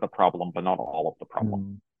part of the problem, but not all of the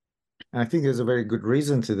problem. And I think there's a very good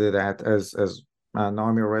reason to do that, as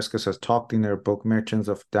Naomi Oreskes has talked in her book Merchants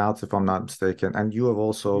of Doubts, if I'm not mistaken, and you have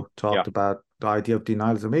also talked about the idea of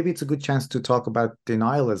denialism. Maybe it's a good chance to talk about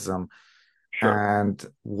denialism and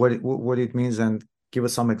what it means, and give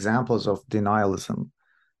us some examples of denialism.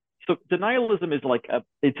 So denialism is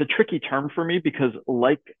it's a tricky term for me because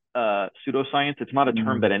like pseudoscience, it's not a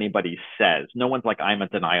term that anybody says. No one's like, I'm a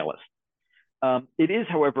denialist. It is,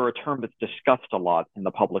 however, a term that's discussed a lot in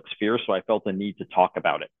the public sphere, so I felt the need to talk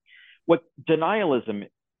about it. What denialism,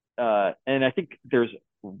 and I think there's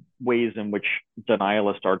ways in which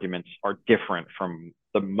denialist arguments are different from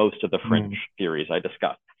most of the fringe theories I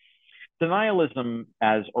discussed. Denialism,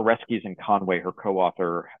 as Oreskes and Conway, her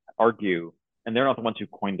co-author, argue, and they're not the ones who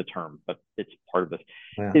coined the term, but it's part of this,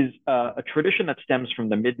 is a tradition that stems from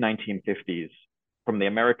the mid-1950s, from the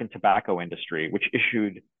American tobacco industry, which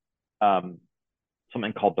issued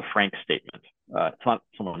something called the Frank Statement. It's not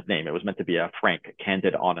someone's name. It was meant to be a frank,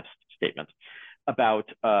 candid, honest statement about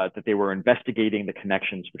that they were investigating the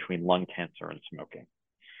connections between lung cancer and smoking.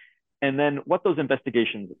 And then what those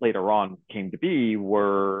investigations later on came to be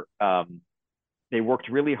were they worked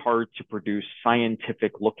really hard to produce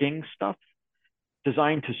scientific looking stuff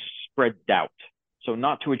designed to spread doubt. So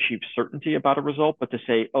not to achieve certainty about a result, but to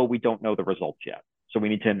say, oh, we don't know the results yet. So we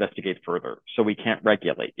need to investigate further. So we can't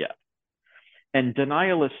regulate yet. And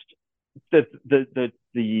denialist,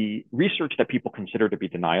 the research that people consider to be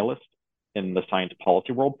denialist in the science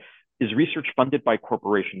policy world is research funded by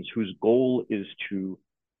corporations whose goal is to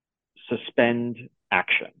suspend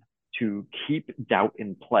action, to keep doubt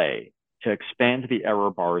in play, to expand the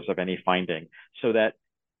error bars of any finding so that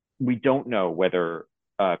we don't know whether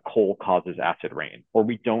coal causes acid rain, or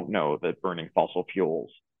we don't know that burning fossil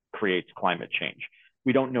fuels creates climate change.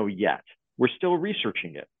 We don't know yet. We're still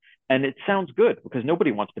researching it. And it sounds good because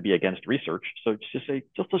nobody wants to be against research. So it's just say,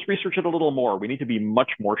 let's research it a little more. We need to be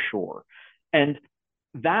much more sure. And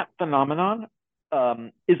that phenomenon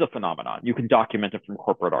is a phenomenon. You can document it from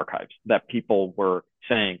corporate archives that people were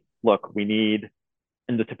saying, look, we need,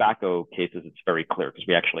 in the tobacco cases, it's very clear because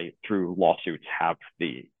we actually, through lawsuits, have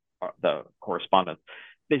the correspondence.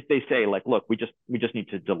 They say, like, look, we just need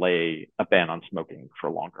to delay a ban on smoking for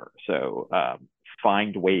longer. So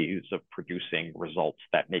find ways of producing results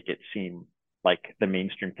that make it seem like the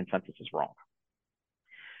mainstream consensus is wrong.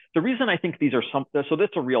 The reason I think these are so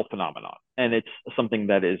that's a real phenomenon, and it's something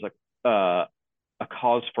that is a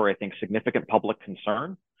cause for, I think, significant public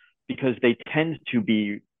concern, because they tend to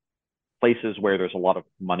be places where there's a lot of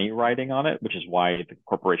money riding on it, which is why the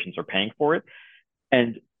corporations are paying for it.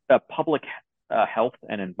 And public health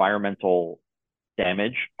and environmental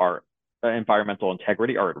damage environmental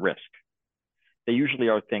integrity are at risk. They usually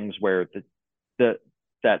are things where that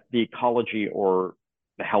the ecology or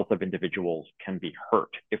the health of individuals can be hurt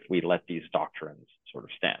if we let these doctrines sort of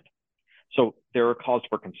stand. So they're a cause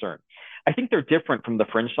for concern. I think they're different from the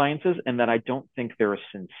fringe sciences in that I don't think they're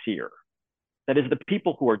sincere. That is, the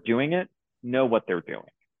people who are doing it know what they're doing.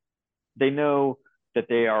 They know that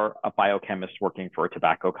they are a biochemist working for a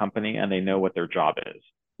tobacco company, and they know what their job is,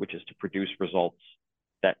 which is to produce results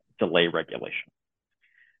that delay regulation.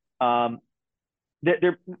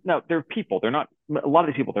 They're people. They're not, a lot of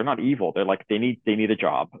these people, they're not evil. They're like, they need a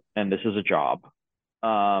job, and this is a job.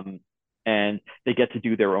 And they get to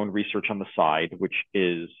do their own research on the side, which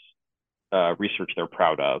is research they're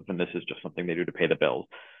proud of, and this is just something they do to pay the bills.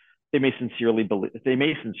 They may sincerely believe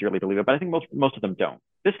it, but I think most of them don't.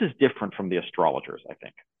 This is different from the astrologers, I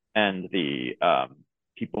think, and the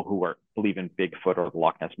people who believe in Bigfoot or the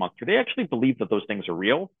Loch Ness Monster. They actually believe that those things are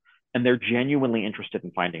real, and they're genuinely interested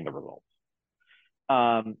in finding the results.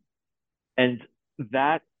 And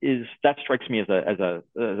that strikes me as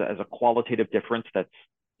a qualitative difference that's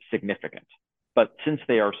significant. But since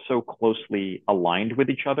they are so closely aligned with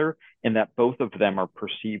each other, in that both of them are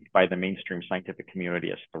perceived by the mainstream scientific community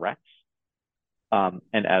as threats,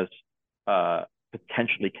 and as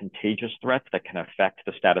potentially contagious threats that can affect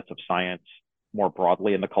the status of science more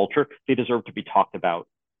broadly in the culture, they deserve to be talked about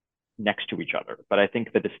next to each other. But I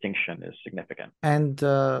think the distinction is significant. And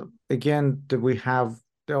again,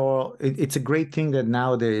 it's a great thing that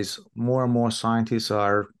nowadays more and more scientists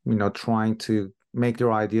are, trying to make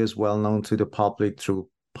their ideas well known to the public through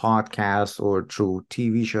podcasts or through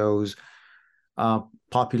TV shows,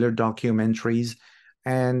 popular documentaries,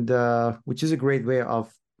 and which is a great way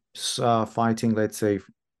of fighting, let's say,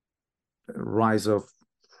 rise of.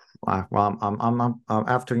 Well,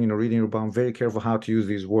 after reading your book, I'm very careful how to use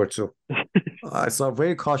these words. So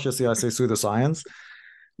very cautiously I say pseudoscience.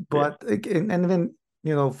 But and then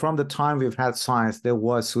from the time we've had science, there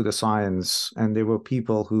was pseudoscience, and there were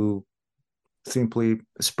people who simply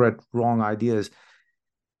spread wrong ideas,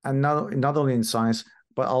 and not only in science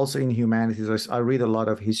but also in humanities. I read a lot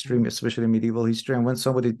of history, especially medieval history, and when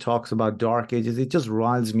somebody talks about dark ages, it just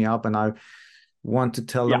riles me up, and I want to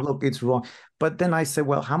tell them, look, it's wrong. But then I say,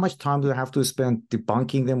 well, how much time do I have to spend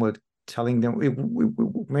debunking them or telling them?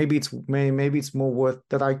 Maybe it's more worth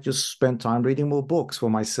that I just spend time reading more books for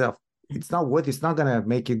myself. It's not going to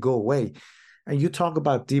make it go away. And you talk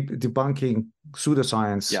about debunking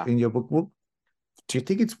pseudoscience in your book. Well, do you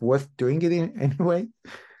think it's worth doing it in anyway?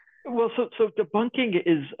 Well, so debunking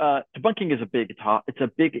is a it's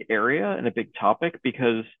a big area and a big topic,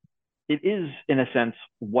 because it is, in a sense,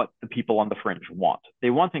 what the people on the fringe want. They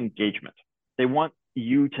want engagement. They want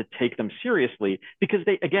you to take them seriously, because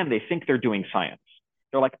they think they're doing science.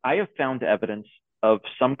 They're like, I have found evidence of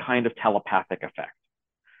some kind of telepathic effect.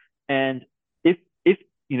 And if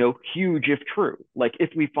huge if true, like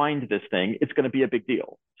if we find this thing, it's going to be a big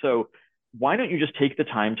deal. So why don't you just take the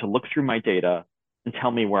time to look through my data and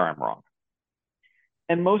tell me where I'm wrong?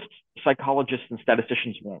 And most psychologists and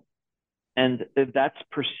statisticians won't. And that's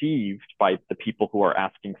perceived by the people who are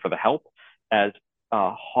asking for the help as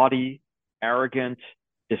haughty, arrogant,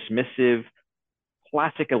 dismissive,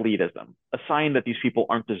 classic elitism, a sign that these people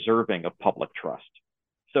aren't deserving of public trust.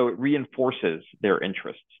 So it reinforces their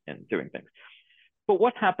interests in doing things. But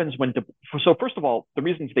what happens so first of all, the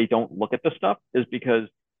reasons they don't look at this stuff is because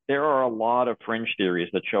there are a lot of fringe theories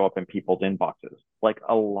that show up in people's inboxes, like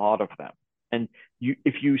a lot of them. And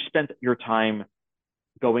if you spent your time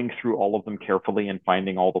going through all of them carefully and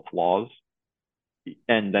finding all the flaws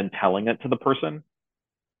and then telling it to the person,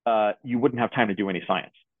 you wouldn't have time to do any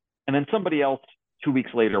science. And then somebody else 2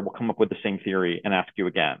 weeks later will come up with the same theory and ask you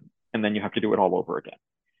again, and then you have to do it all over again.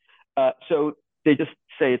 So they just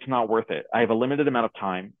say it's not worth it. I have a limited amount of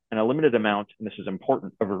time and a limited amount, and this is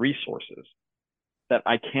important, of resources, that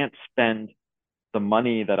I can't spend the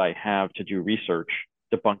money that I have to do research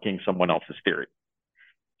debunking someone else's theory.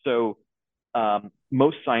 So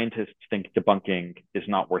most scientists think debunking is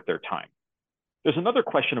not worth their time. There's another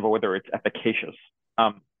question about whether it's efficacious.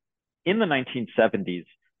 In the 1970s,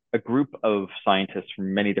 a group of scientists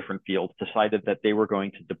from many different fields decided that they were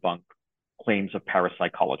going to debunk claims of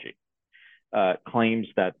parapsychology, claims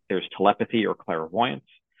that there's telepathy or clairvoyance,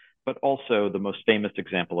 but also the most famous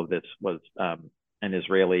example of this was an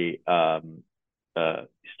Israeli,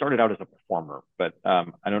 he started out as a performer, but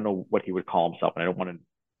I don't know what he would call himself, and I don't want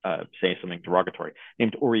to say something derogatory,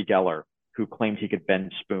 named Uri Geller, who claimed he could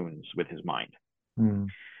bend spoons with his mind.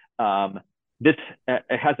 This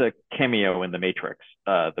it has a cameo in The Matrix,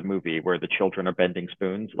 the movie, where the children are bending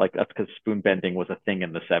spoons. Like, that's because spoon bending was a thing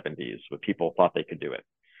in the 70s, where people thought they could do it.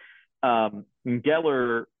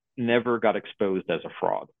 Geller never got exposed as a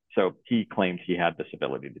fraud, so he claimed he had this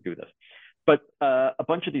ability to do this. But a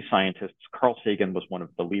bunch of these scientists, Carl Sagan was one of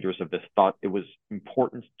the leaders of this, thought it was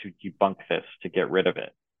important to debunk this, to get rid of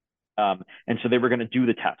it. And so they were going to do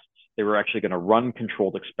the tests. They were actually going to run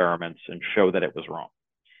controlled experiments and show that it was wrong.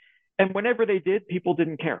 And whenever they did, people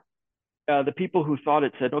didn't care. The people who thought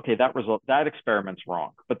it said, okay, that experiment's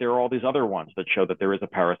wrong, but there are all these other ones that show that there is a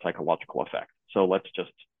parapsychological effect. So let's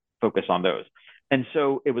just focus on those. And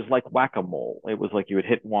so it was like whack-a-mole. It was like you would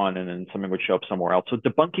hit one and then something would show up somewhere else. So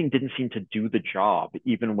debunking didn't seem to do the job,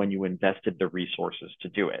 even when you invested the resources to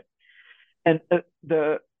do it. And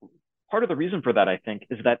the part of the reason for that, I think,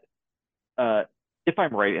 is that if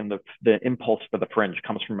I'm right, and the impulse for the fringe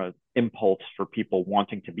comes from an impulse for people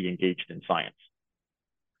wanting to be engaged in science,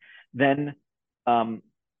 then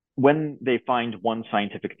when they find one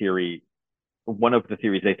scientific theory, one of the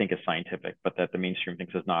theories they think is scientific, but that the mainstream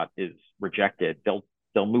thinks is not, is rejected,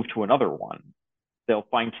 they'll move to another one. They'll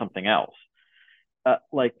find something else.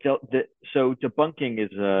 So debunking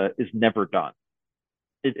is never done.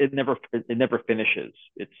 It never finishes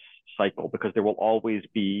its cycle, because there will always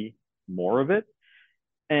be more of it,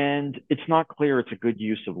 and it's not clear it's a good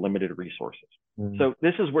use of limited resources. So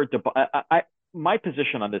this is where my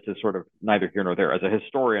position on this is sort of neither here nor there. As a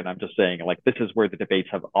historian, I'm just saying, like, this is where the debates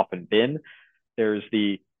have often been. There's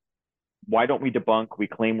why don't we debunk? We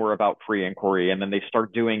claim we're about free inquiry, and then they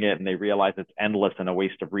start doing it and they realize it's endless and a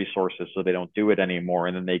waste of resources, so they don't do it anymore,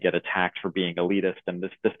 and then they get attacked for being elitist. And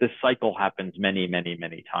this cycle happens many, many,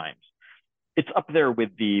 many times. it's up there with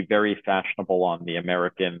the very fashionable on the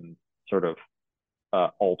American sort of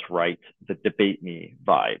alt-right, the debate me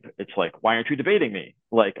vibe. It's like, why aren't you debating me?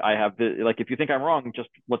 Like, I have if you think I'm wrong, just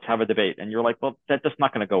let's have a debate. And you're like, well, that's just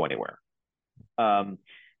not going to go anywhere.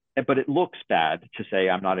 But it looks bad to say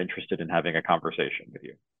I'm not interested in having a conversation with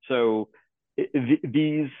you. So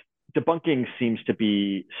these debunking seems to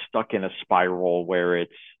be stuck in a spiral where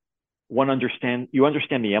it's you understand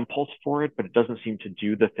the impulse for it, but it doesn't seem to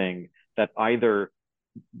do the thing that either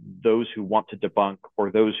those who want to debunk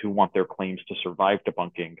or those who want their claims to survive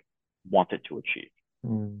debunking want it to achieve.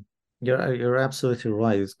 You're absolutely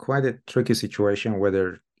right. It's quite a tricky situation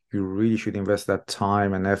whether you really should invest that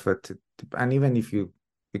time and effort and even if you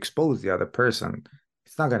expose the other person,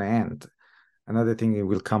 it's not going to end. Another thing, it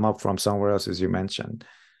will come up from somewhere else, as you mentioned.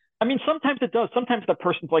 I mean, sometimes it does. Sometimes the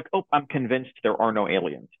person's like, oh, I'm convinced there are no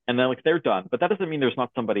aliens. And then they're done. But that doesn't mean there's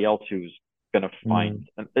not somebody else who's going to find.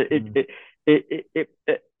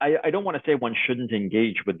 I don't want to say one shouldn't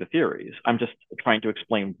engage with the theories. I'm just trying to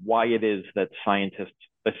explain why it is that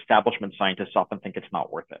establishment scientists often think it's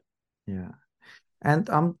not worth it. Yeah. And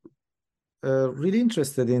I'm really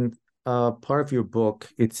interested in part of your book.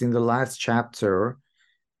 It's in the last chapter.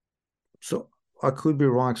 So I could be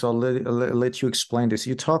wrong, so I'll let you explain this.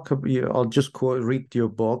 I'll just read your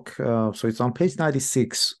book. So it's on page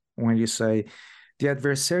 96 when you say, the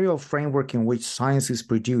adversarial framework in which science is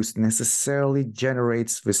produced necessarily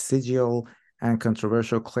generates vestigial and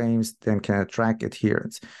controversial claims that can attract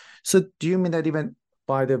adherents. So do you mean that even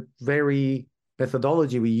by the very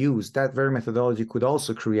methodology we use, that very methodology could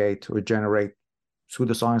also create or generate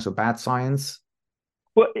pseudoscience or bad science?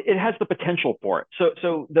 Well, it has the potential for it.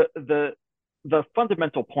 So the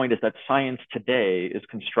fundamental point is that science today is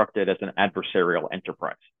constructed as an adversarial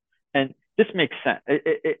enterprise. And this makes sense.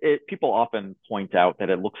 People often point out that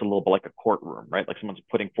it looks a little bit like a courtroom, right? Like someone's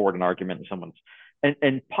putting forward an argument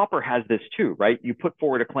and Popper has this too, right? You put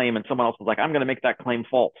forward a claim and someone else is like, I'm going to make that claim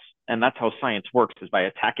false. And that's how science works, is by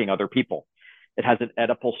attacking other people. It has an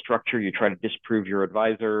Oedipal structure. You try to disprove your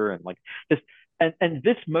advisor and like this. And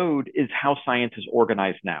this mode is how science is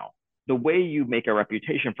organized now. The way you make a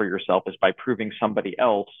reputation for yourself is by proving somebody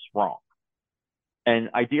else wrong. And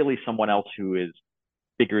ideally someone else who is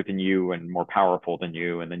bigger than you and more powerful than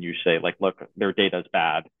you. And then you say, like, look, their data is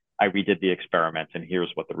bad. I redid the experiment and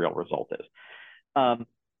here's what the real result is.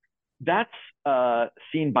 That's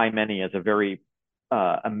seen by many as a very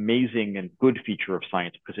amazing and good feature of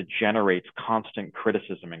science because it generates constant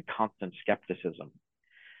criticism and constant skepticism.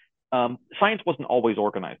 Science wasn't always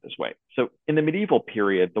organized this way. So in the medieval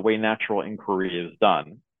period, the way natural inquiry is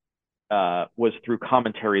done was through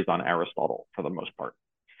commentaries on Aristotle for the most part.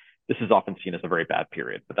 This is often seen as a very bad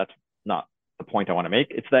period, but that's not the point I want to make.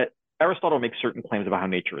 It's that Aristotle makes certain claims about how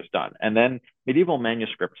nature is done. And then medieval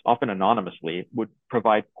manuscripts, often anonymously, would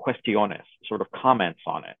provide questiones, sort of comments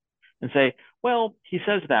on it, and say, well, he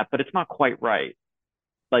says that, but it's not quite right.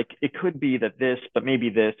 Like, it could be that this, but maybe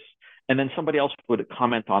this. And then somebody else would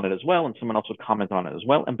comment on it as well, and someone else would comment on it as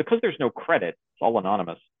well. And because there's no credit, it's all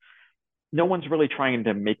anonymous, no one's really trying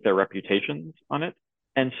to make their reputations on it.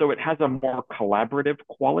 And so it has a more collaborative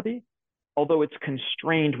quality, although it's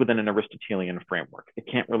constrained within an Aristotelian framework. It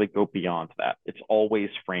can't really go beyond that. It's always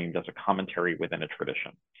framed as a commentary within a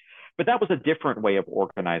tradition. But that was a different way of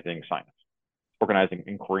organizing science, organizing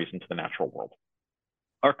inquiries into the natural world.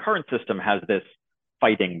 Our current system has this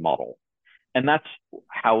fighting model. And that's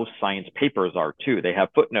how science papers are too. They have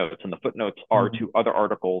footnotes, and the footnotes are to other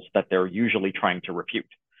articles that they're usually trying to refute.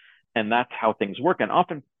 And that's how things work. And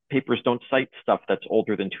often papers don't cite stuff that's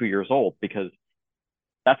older than 2 years old because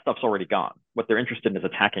that stuff's already gone. What they're interested in is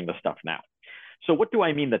attacking the stuff now. So what do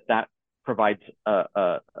I mean that provides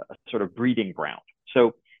a sort of breeding ground?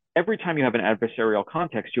 So every time you have an adversarial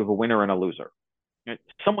context, you have a winner and a loser.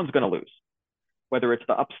 Someone's going to lose, whether it's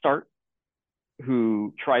the upstart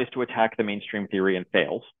who tries to attack the mainstream theory and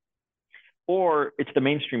fails, or it's the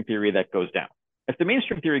mainstream theory that goes down. If the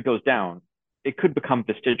mainstream theory goes down, it could become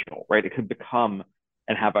vestigial, right? It could become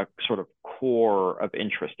and have a sort of core of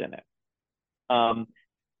interest in it.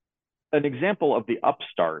 An example of the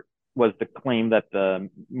upstart was the claim that the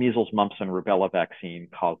measles, mumps, and rubella vaccine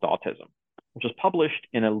caused autism, which was published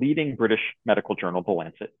in a leading British medical journal, The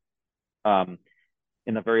Lancet,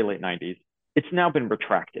 in the very late 90s. It's now been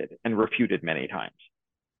retracted and refuted many times.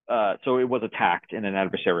 So it was attacked in an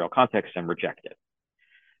adversarial context and rejected.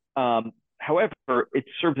 However, it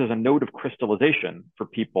serves as a node of crystallization for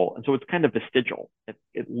people. And so it's kind of vestigial.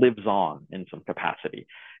 It lives on in some capacity.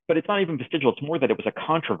 But it's not even vestigial. It's more that it was a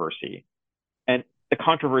controversy. And the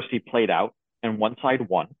controversy played out and one side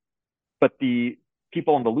won. But the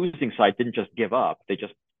people on the losing side didn't just give up. They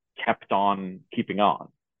just kept on keeping on.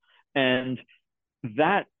 And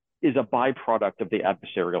that is a byproduct of the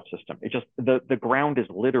adversarial system. It just, the ground is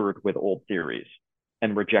littered with old theories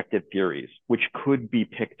and rejected theories, which could be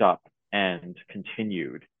picked up and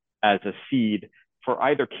continued as a seed for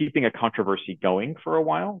either keeping a controversy going for a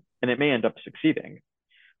while, and it may end up succeeding,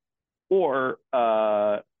 or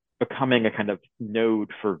becoming a kind of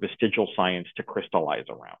node for vestigial science to crystallize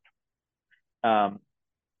around.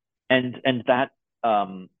 And that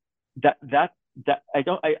I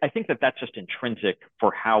think that that's just intrinsic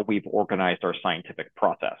for how we've organized our scientific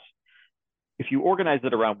process. If you organize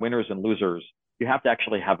it around winners and losers, you have to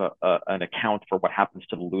actually have an account for what happens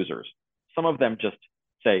to the losers. Some of them just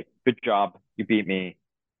say, good job, you beat me,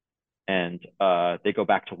 and they go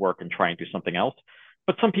back to work and try and do something else.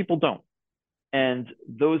 But some people don't. And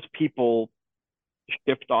those people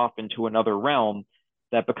shift off into another realm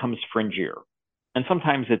that becomes fringier. And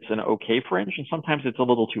sometimes it's an okay fringe, and sometimes it's a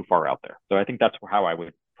little too far out there. So I think that's how I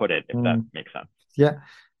would put it, if that makes sense. Yeah.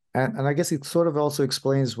 And I guess it sort of also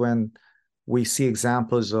explains when we see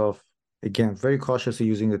examples of, again, very cautiously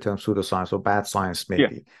using the term pseudoscience or bad science,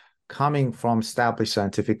 maybe, coming from established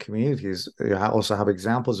scientific communities. You also have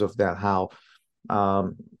examples of that, how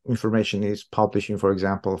information is publishing, for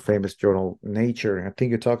example, famous journal Nature. I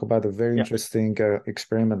think you talk about a very interesting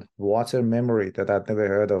experiment, water memory, that I've never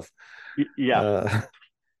heard of.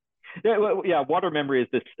 Water memory is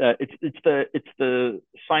this. It's the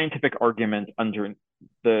scientific argument under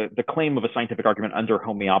the claim of a scientific argument under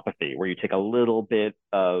homeopathy, where you take a little bit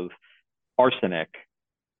of arsenic,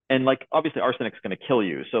 and like obviously arsenic is going to kill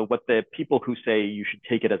you. So what the people who say you should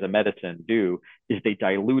take it as a medicine do is they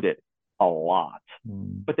dilute it a lot,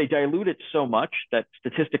 but they dilute it so much that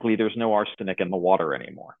statistically there's no arsenic in the water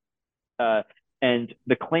anymore. And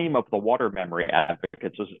the claim of the water memory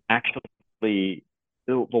advocates was actually the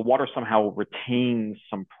water somehow retains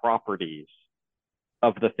some properties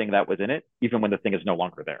of the thing that was in it, even when the thing is no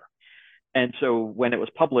longer there. And so when it was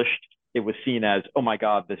published, it was seen as, oh my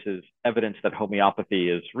God, this is evidence that homeopathy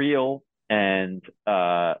is real. And most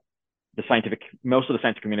of the scientific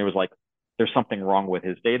community was like, there's something wrong with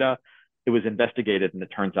his data. It was investigated, and it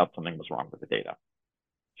turns out something was wrong with the data.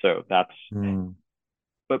 So that's,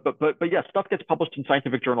 but yeah, stuff gets published in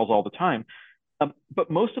scientific journals all the time.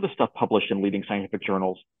 But most of the stuff published in leading scientific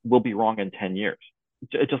journals will be wrong in 10 years.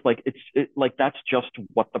 It's just like, that's just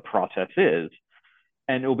what the process is.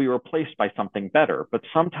 And it will be replaced by something better. But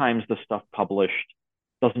sometimes the stuff published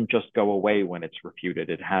doesn't just go away when it's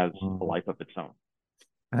refuted. It has a life of its own.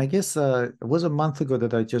 And I guess it was a month ago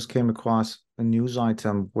that I just came across a news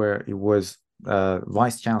item where it was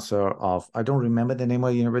vice chancellor of, I don't remember the name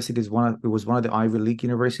of the university. It was one of the Ivy League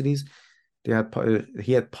universities. He had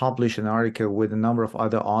published an article with a number of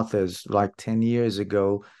other authors like 10 years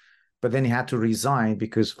ago, but then he had to resign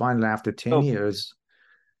because finally after 10 years.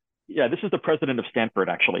 Yeah, this is the president of Stanford,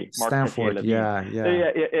 actually. Mark Stanford, yeah.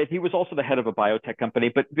 He was also the head of a biotech company,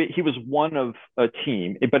 but he was one of a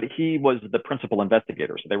team, but he was the principal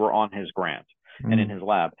investigator. So they were on his grant and in his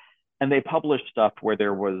lab. And they published stuff where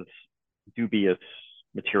there was dubious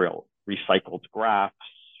material, recycled graphs,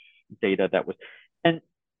 data that was, and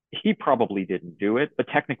he probably didn't do it, but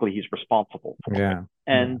technically he's responsible for it.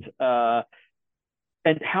 And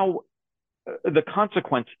how the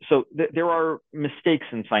consequence, so there are mistakes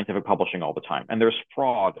in scientific publishing all the time, and there's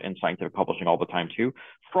fraud in scientific publishing all the time too.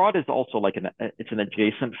 Fraud is also like it's an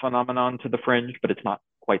adjacent phenomenon to the fringe, but it's not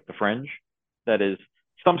quite the fringe. That is,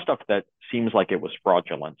 some stuff that seems like it was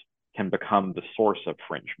fraudulent can become the source of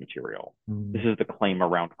fringe material. This is the claim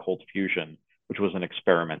around cold fusion, which was an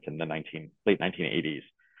experiment in the late 1980s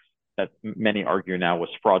that many argue now was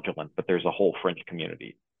fraudulent, but there's a whole fringe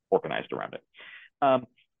community organized around it.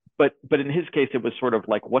 But in his case, it was sort of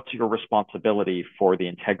like, what's your responsibility for the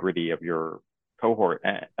integrity of your cohort,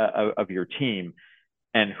 of your team,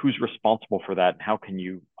 and who's responsible for that? And how can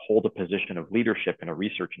you hold a position of leadership in a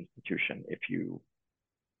research institution if you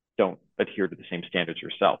don't adhere to the same standards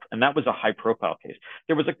yourself? And that was a high profile case.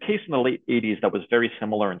 There was a case in the late 80s that was very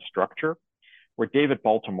similar in structure, where David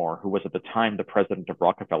Baltimore, who was at the time the president of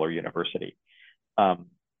Rockefeller University and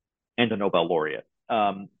a Nobel laureate,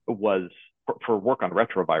 was for work on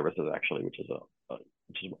retroviruses, actually, which is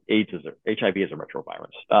HIV is a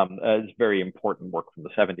retrovirus. It's very important work from the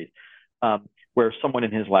 70s, where someone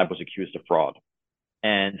in his lab was accused of fraud,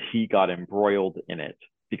 and he got embroiled in it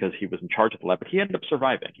because he was in charge of the lab, but he ended up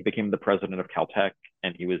surviving. He became the president of Caltech,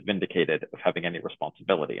 and he was vindicated of having any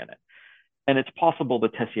responsibility in it. And it's possible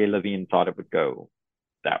that Tessier-Levine thought it would go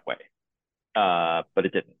that way, but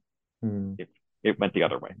it didn't. It went the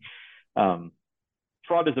other way.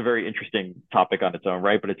 Fraud is a very interesting topic on its own,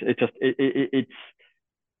 right? But it's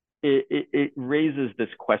it raises this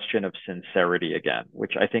question of sincerity again,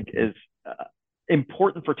 which I think is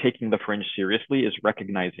important for taking the fringe seriously, is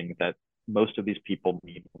recognizing that most of these people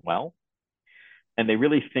mean well. And they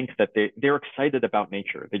really think that they're excited about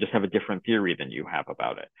nature. They just have a different theory than you have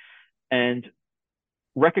about it. And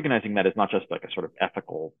recognizing that is not just like a sort of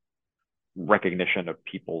ethical recognition of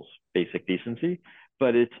people's basic decency,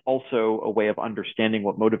 but it's also a way of understanding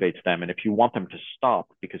what motivates them. And if you want them to stop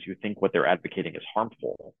because you think what they're advocating is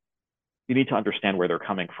harmful, you need to understand where they're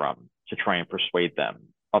coming from to try and persuade them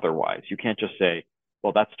otherwise. You can't just say,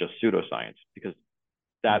 well, that's just pseudoscience, because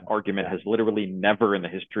that argument has literally never in the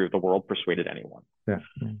history of the world persuaded anyone. Yeah.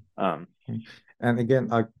 And again,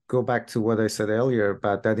 I go back to what I said earlier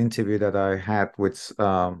about that interview that I had with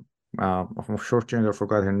I'm short gender, I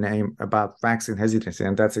forgot her name, about vaccine hesitancy.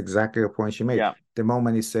 And that's exactly the point she made. Yeah. The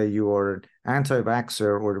moment you say you are an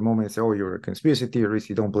anti-vaxxer, or the moment you say, oh, you're a conspiracy theorist,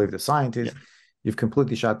 you don't believe the scientists, you've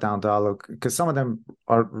completely shut down dialogue, because some of them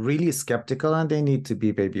are really skeptical and they need to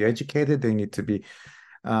be maybe educated. They need to be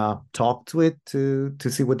talked with to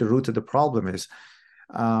see what the root of the problem is.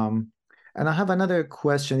 And I have another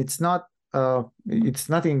question. It's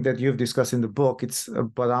nothing that you've discussed in the book.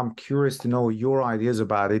 But I'm curious to know your ideas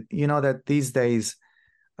about it. You know that these days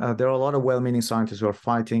there are a lot of well-meaning scientists who are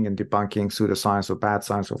fighting and debunking pseudoscience or bad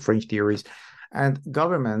science or fringe theories, and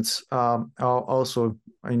governments are also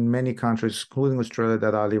in many countries, including Australia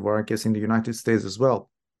that I live, or I guess in the United States as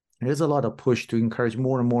well. There's a lot of push to encourage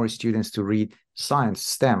more and more students to read science,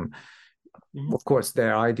 STEM. Of course,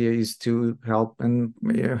 their idea is to help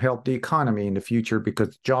the economy in the future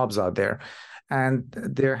because jobs are there. And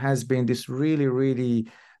there has been this really, really,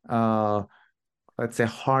 let's say,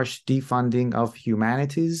 harsh defunding of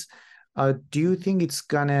humanities. Do you think it's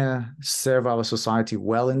gonna serve our society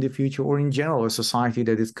well in the future, or in general, a society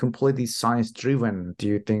that is completely science-driven, do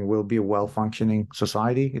you think will be a well-functioning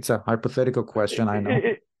society? It's a hypothetical question, I know.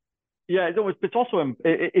 It's also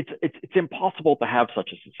it's impossible to have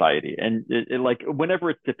such a society, and like whenever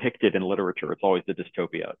it's depicted in literature, it's always the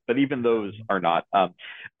dystopia. But even those are not.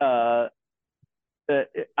 I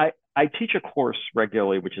teach a course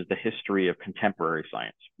regularly, which is the history of contemporary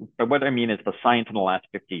science. But what I mean is the science in the last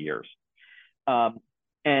 50 years,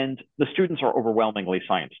 and the students are overwhelmingly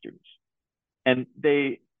science students, and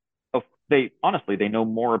they honestly know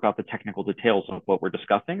more about the technical details of what we're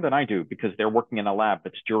discussing than I do, because they're working in a lab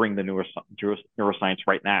that's during the neuroscience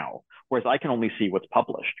right now, whereas I can only see what's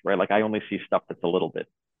published, right? Like I only see stuff that's a little bit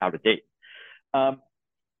out of date. But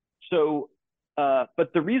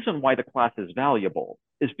the reason why the class is valuable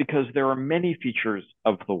is because there are many features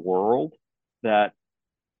of the world that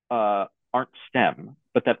aren't STEM,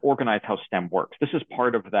 but that organize how STEM works. This is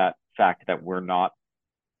part of that fact that we're not,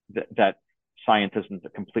 that science isn't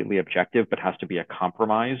completely objective, but has to be a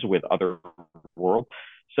compromise with other world.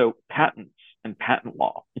 So patents and patent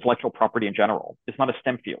law, intellectual property in general, it's not a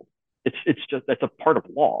STEM field. It's just, that's a part of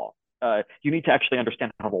law. You need to actually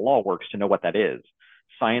understand how the law works to know what that is.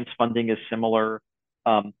 Science funding is similar.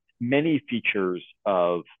 Many features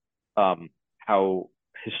of how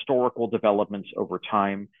historical developments over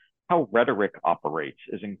time, how rhetoric operates,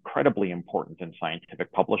 is incredibly important in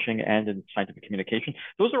scientific publishing and in scientific communication.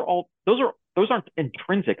 Those aren't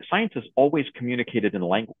intrinsic. Science is always communicated in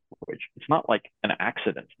language. It's not like an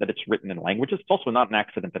accident that it's written in languages. It's also not an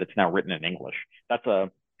accident that it's now written in English. That's a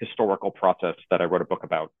historical process that I wrote a book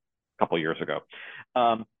about a couple of years ago.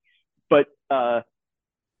 But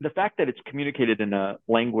the fact that it's communicated in a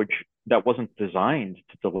language that wasn't designed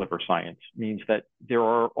to deliver science means that there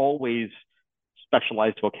are always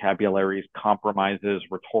specialized vocabularies, compromises,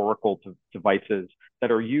 rhetorical devices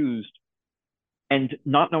that are used, and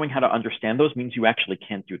not knowing how to understand those means you actually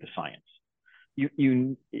can't do the science.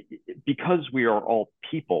 Because we are all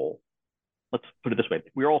people, let's put it this way,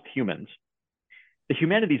 we're all humans. The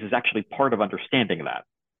humanities is actually part of understanding that.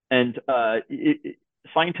 And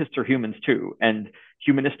scientists are humans too, and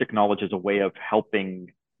humanistic knowledge is a way of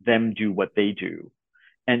helping them do what they do.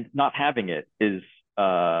 And not having it is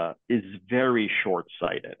very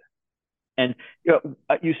short-sighted. And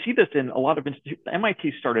you see this in a lot of institutions.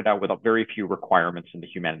 MIT started out with very few requirements in the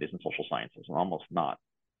humanities and social sciences, and almost not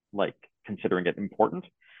like considering it important.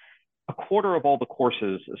 A quarter of all the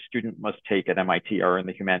courses a student must take at MIT are in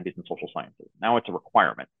the humanities and social sciences. Now it's a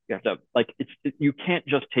requirement. You have to, like, you can't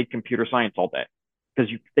just take computer science all day,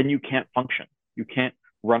 because then you can't function. You can't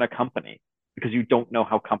run a company because you don't know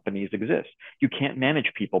how companies exist. You can't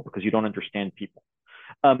manage people because you don't understand people.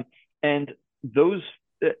 And those,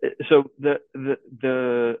 so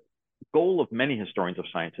the goal of many historians of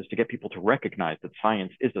science is to get people to recognize that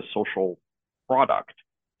science is a social product.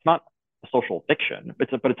 It's not social fiction. But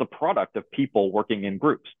it's a product of people working in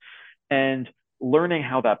groups. And learning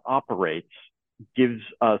how that operates gives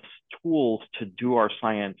us tools to do our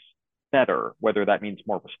science better, whether that means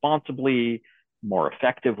more responsibly, more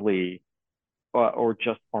effectively, or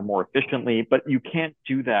more efficiently. But you can't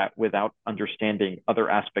do that without understanding other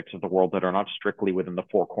aspects of the world that are not strictly within the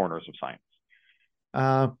four corners of science.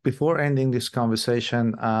 Before ending this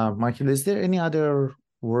conversation, Michael, is there any other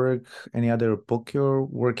work, any other book you're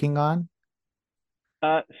working on?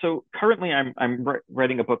 So currently I'm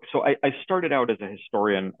writing a book. So I started out as a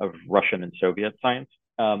historian of Russian and Soviet science.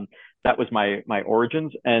 That was my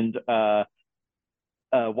origins. And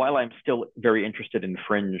while I'm still very interested in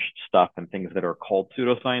fringe stuff and things that are called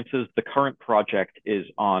pseudosciences, the current project is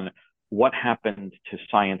on what happened to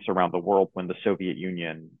science around the world when the Soviet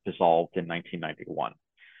Union dissolved in 1991.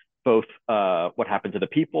 Both what happened to the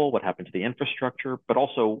people, what happened to the infrastructure, but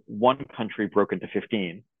also one country broke into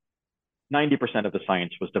 15. 90% of the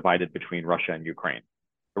science was divided between Russia and Ukraine.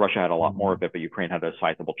 Russia had a lot more of it, but Ukraine had a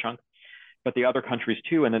sizable chunk. But the other countries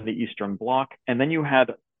too, and then the Eastern Bloc. And then you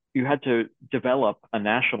had to develop a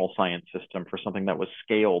national science system for something that was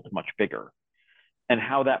scaled much bigger, and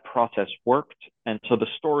how that process worked. And so the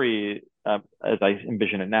story, as I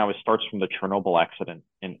envision it now, starts from the Chernobyl accident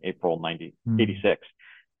in April 1986,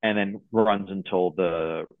 and then runs until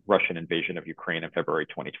the Russian invasion of Ukraine in February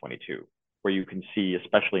 2022. Where you can see,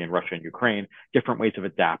 especially in Russia and Ukraine, different ways of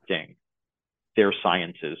adapting their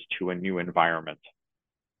sciences to a new environment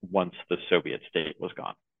once the Soviet state was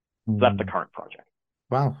gone. So that's the current project.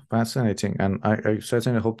 Wow, fascinating. And I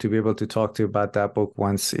certainly hope to be able to talk to you about that book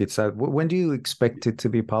once it's out. When do you expect it to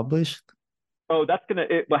be published? Oh,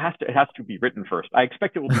 it has to be written first. I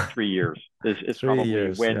expect it will be 3 years. Is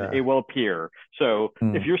probably when it will appear. So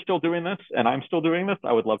if you're still doing this and I'm still doing this,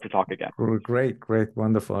 I would love to talk again. Great,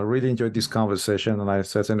 wonderful. I really enjoyed this conversation, and I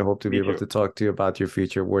certainly hope to be able to talk to you about your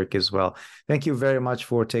future work as well. Thank you very much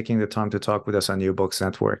for taking the time to talk with us on New Books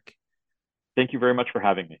Network. Thank you very much for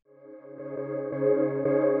having me.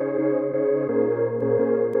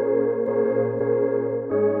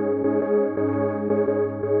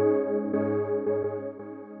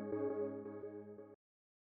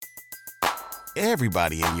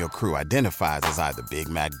 Everybody in your crew identifies as either Big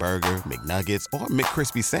Mac Burger, McNuggets, or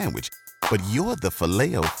McCrispy Sandwich. But you're the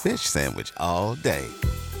Filet-O-Fish Sandwich all day.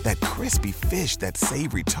 That crispy fish, that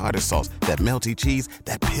savory tartar sauce, that melty cheese,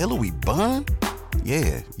 that pillowy bun.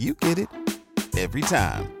 Yeah, you get it. Every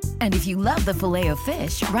time. And if you love the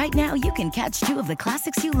Filet-O-Fish, right now you can catch 2 of the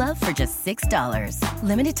classics you love for just $6.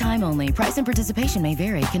 Limited time only. Price and participation may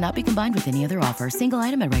vary. Cannot be combined with any other offer. Single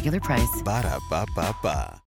item at regular price. Ba-da-ba-ba-ba.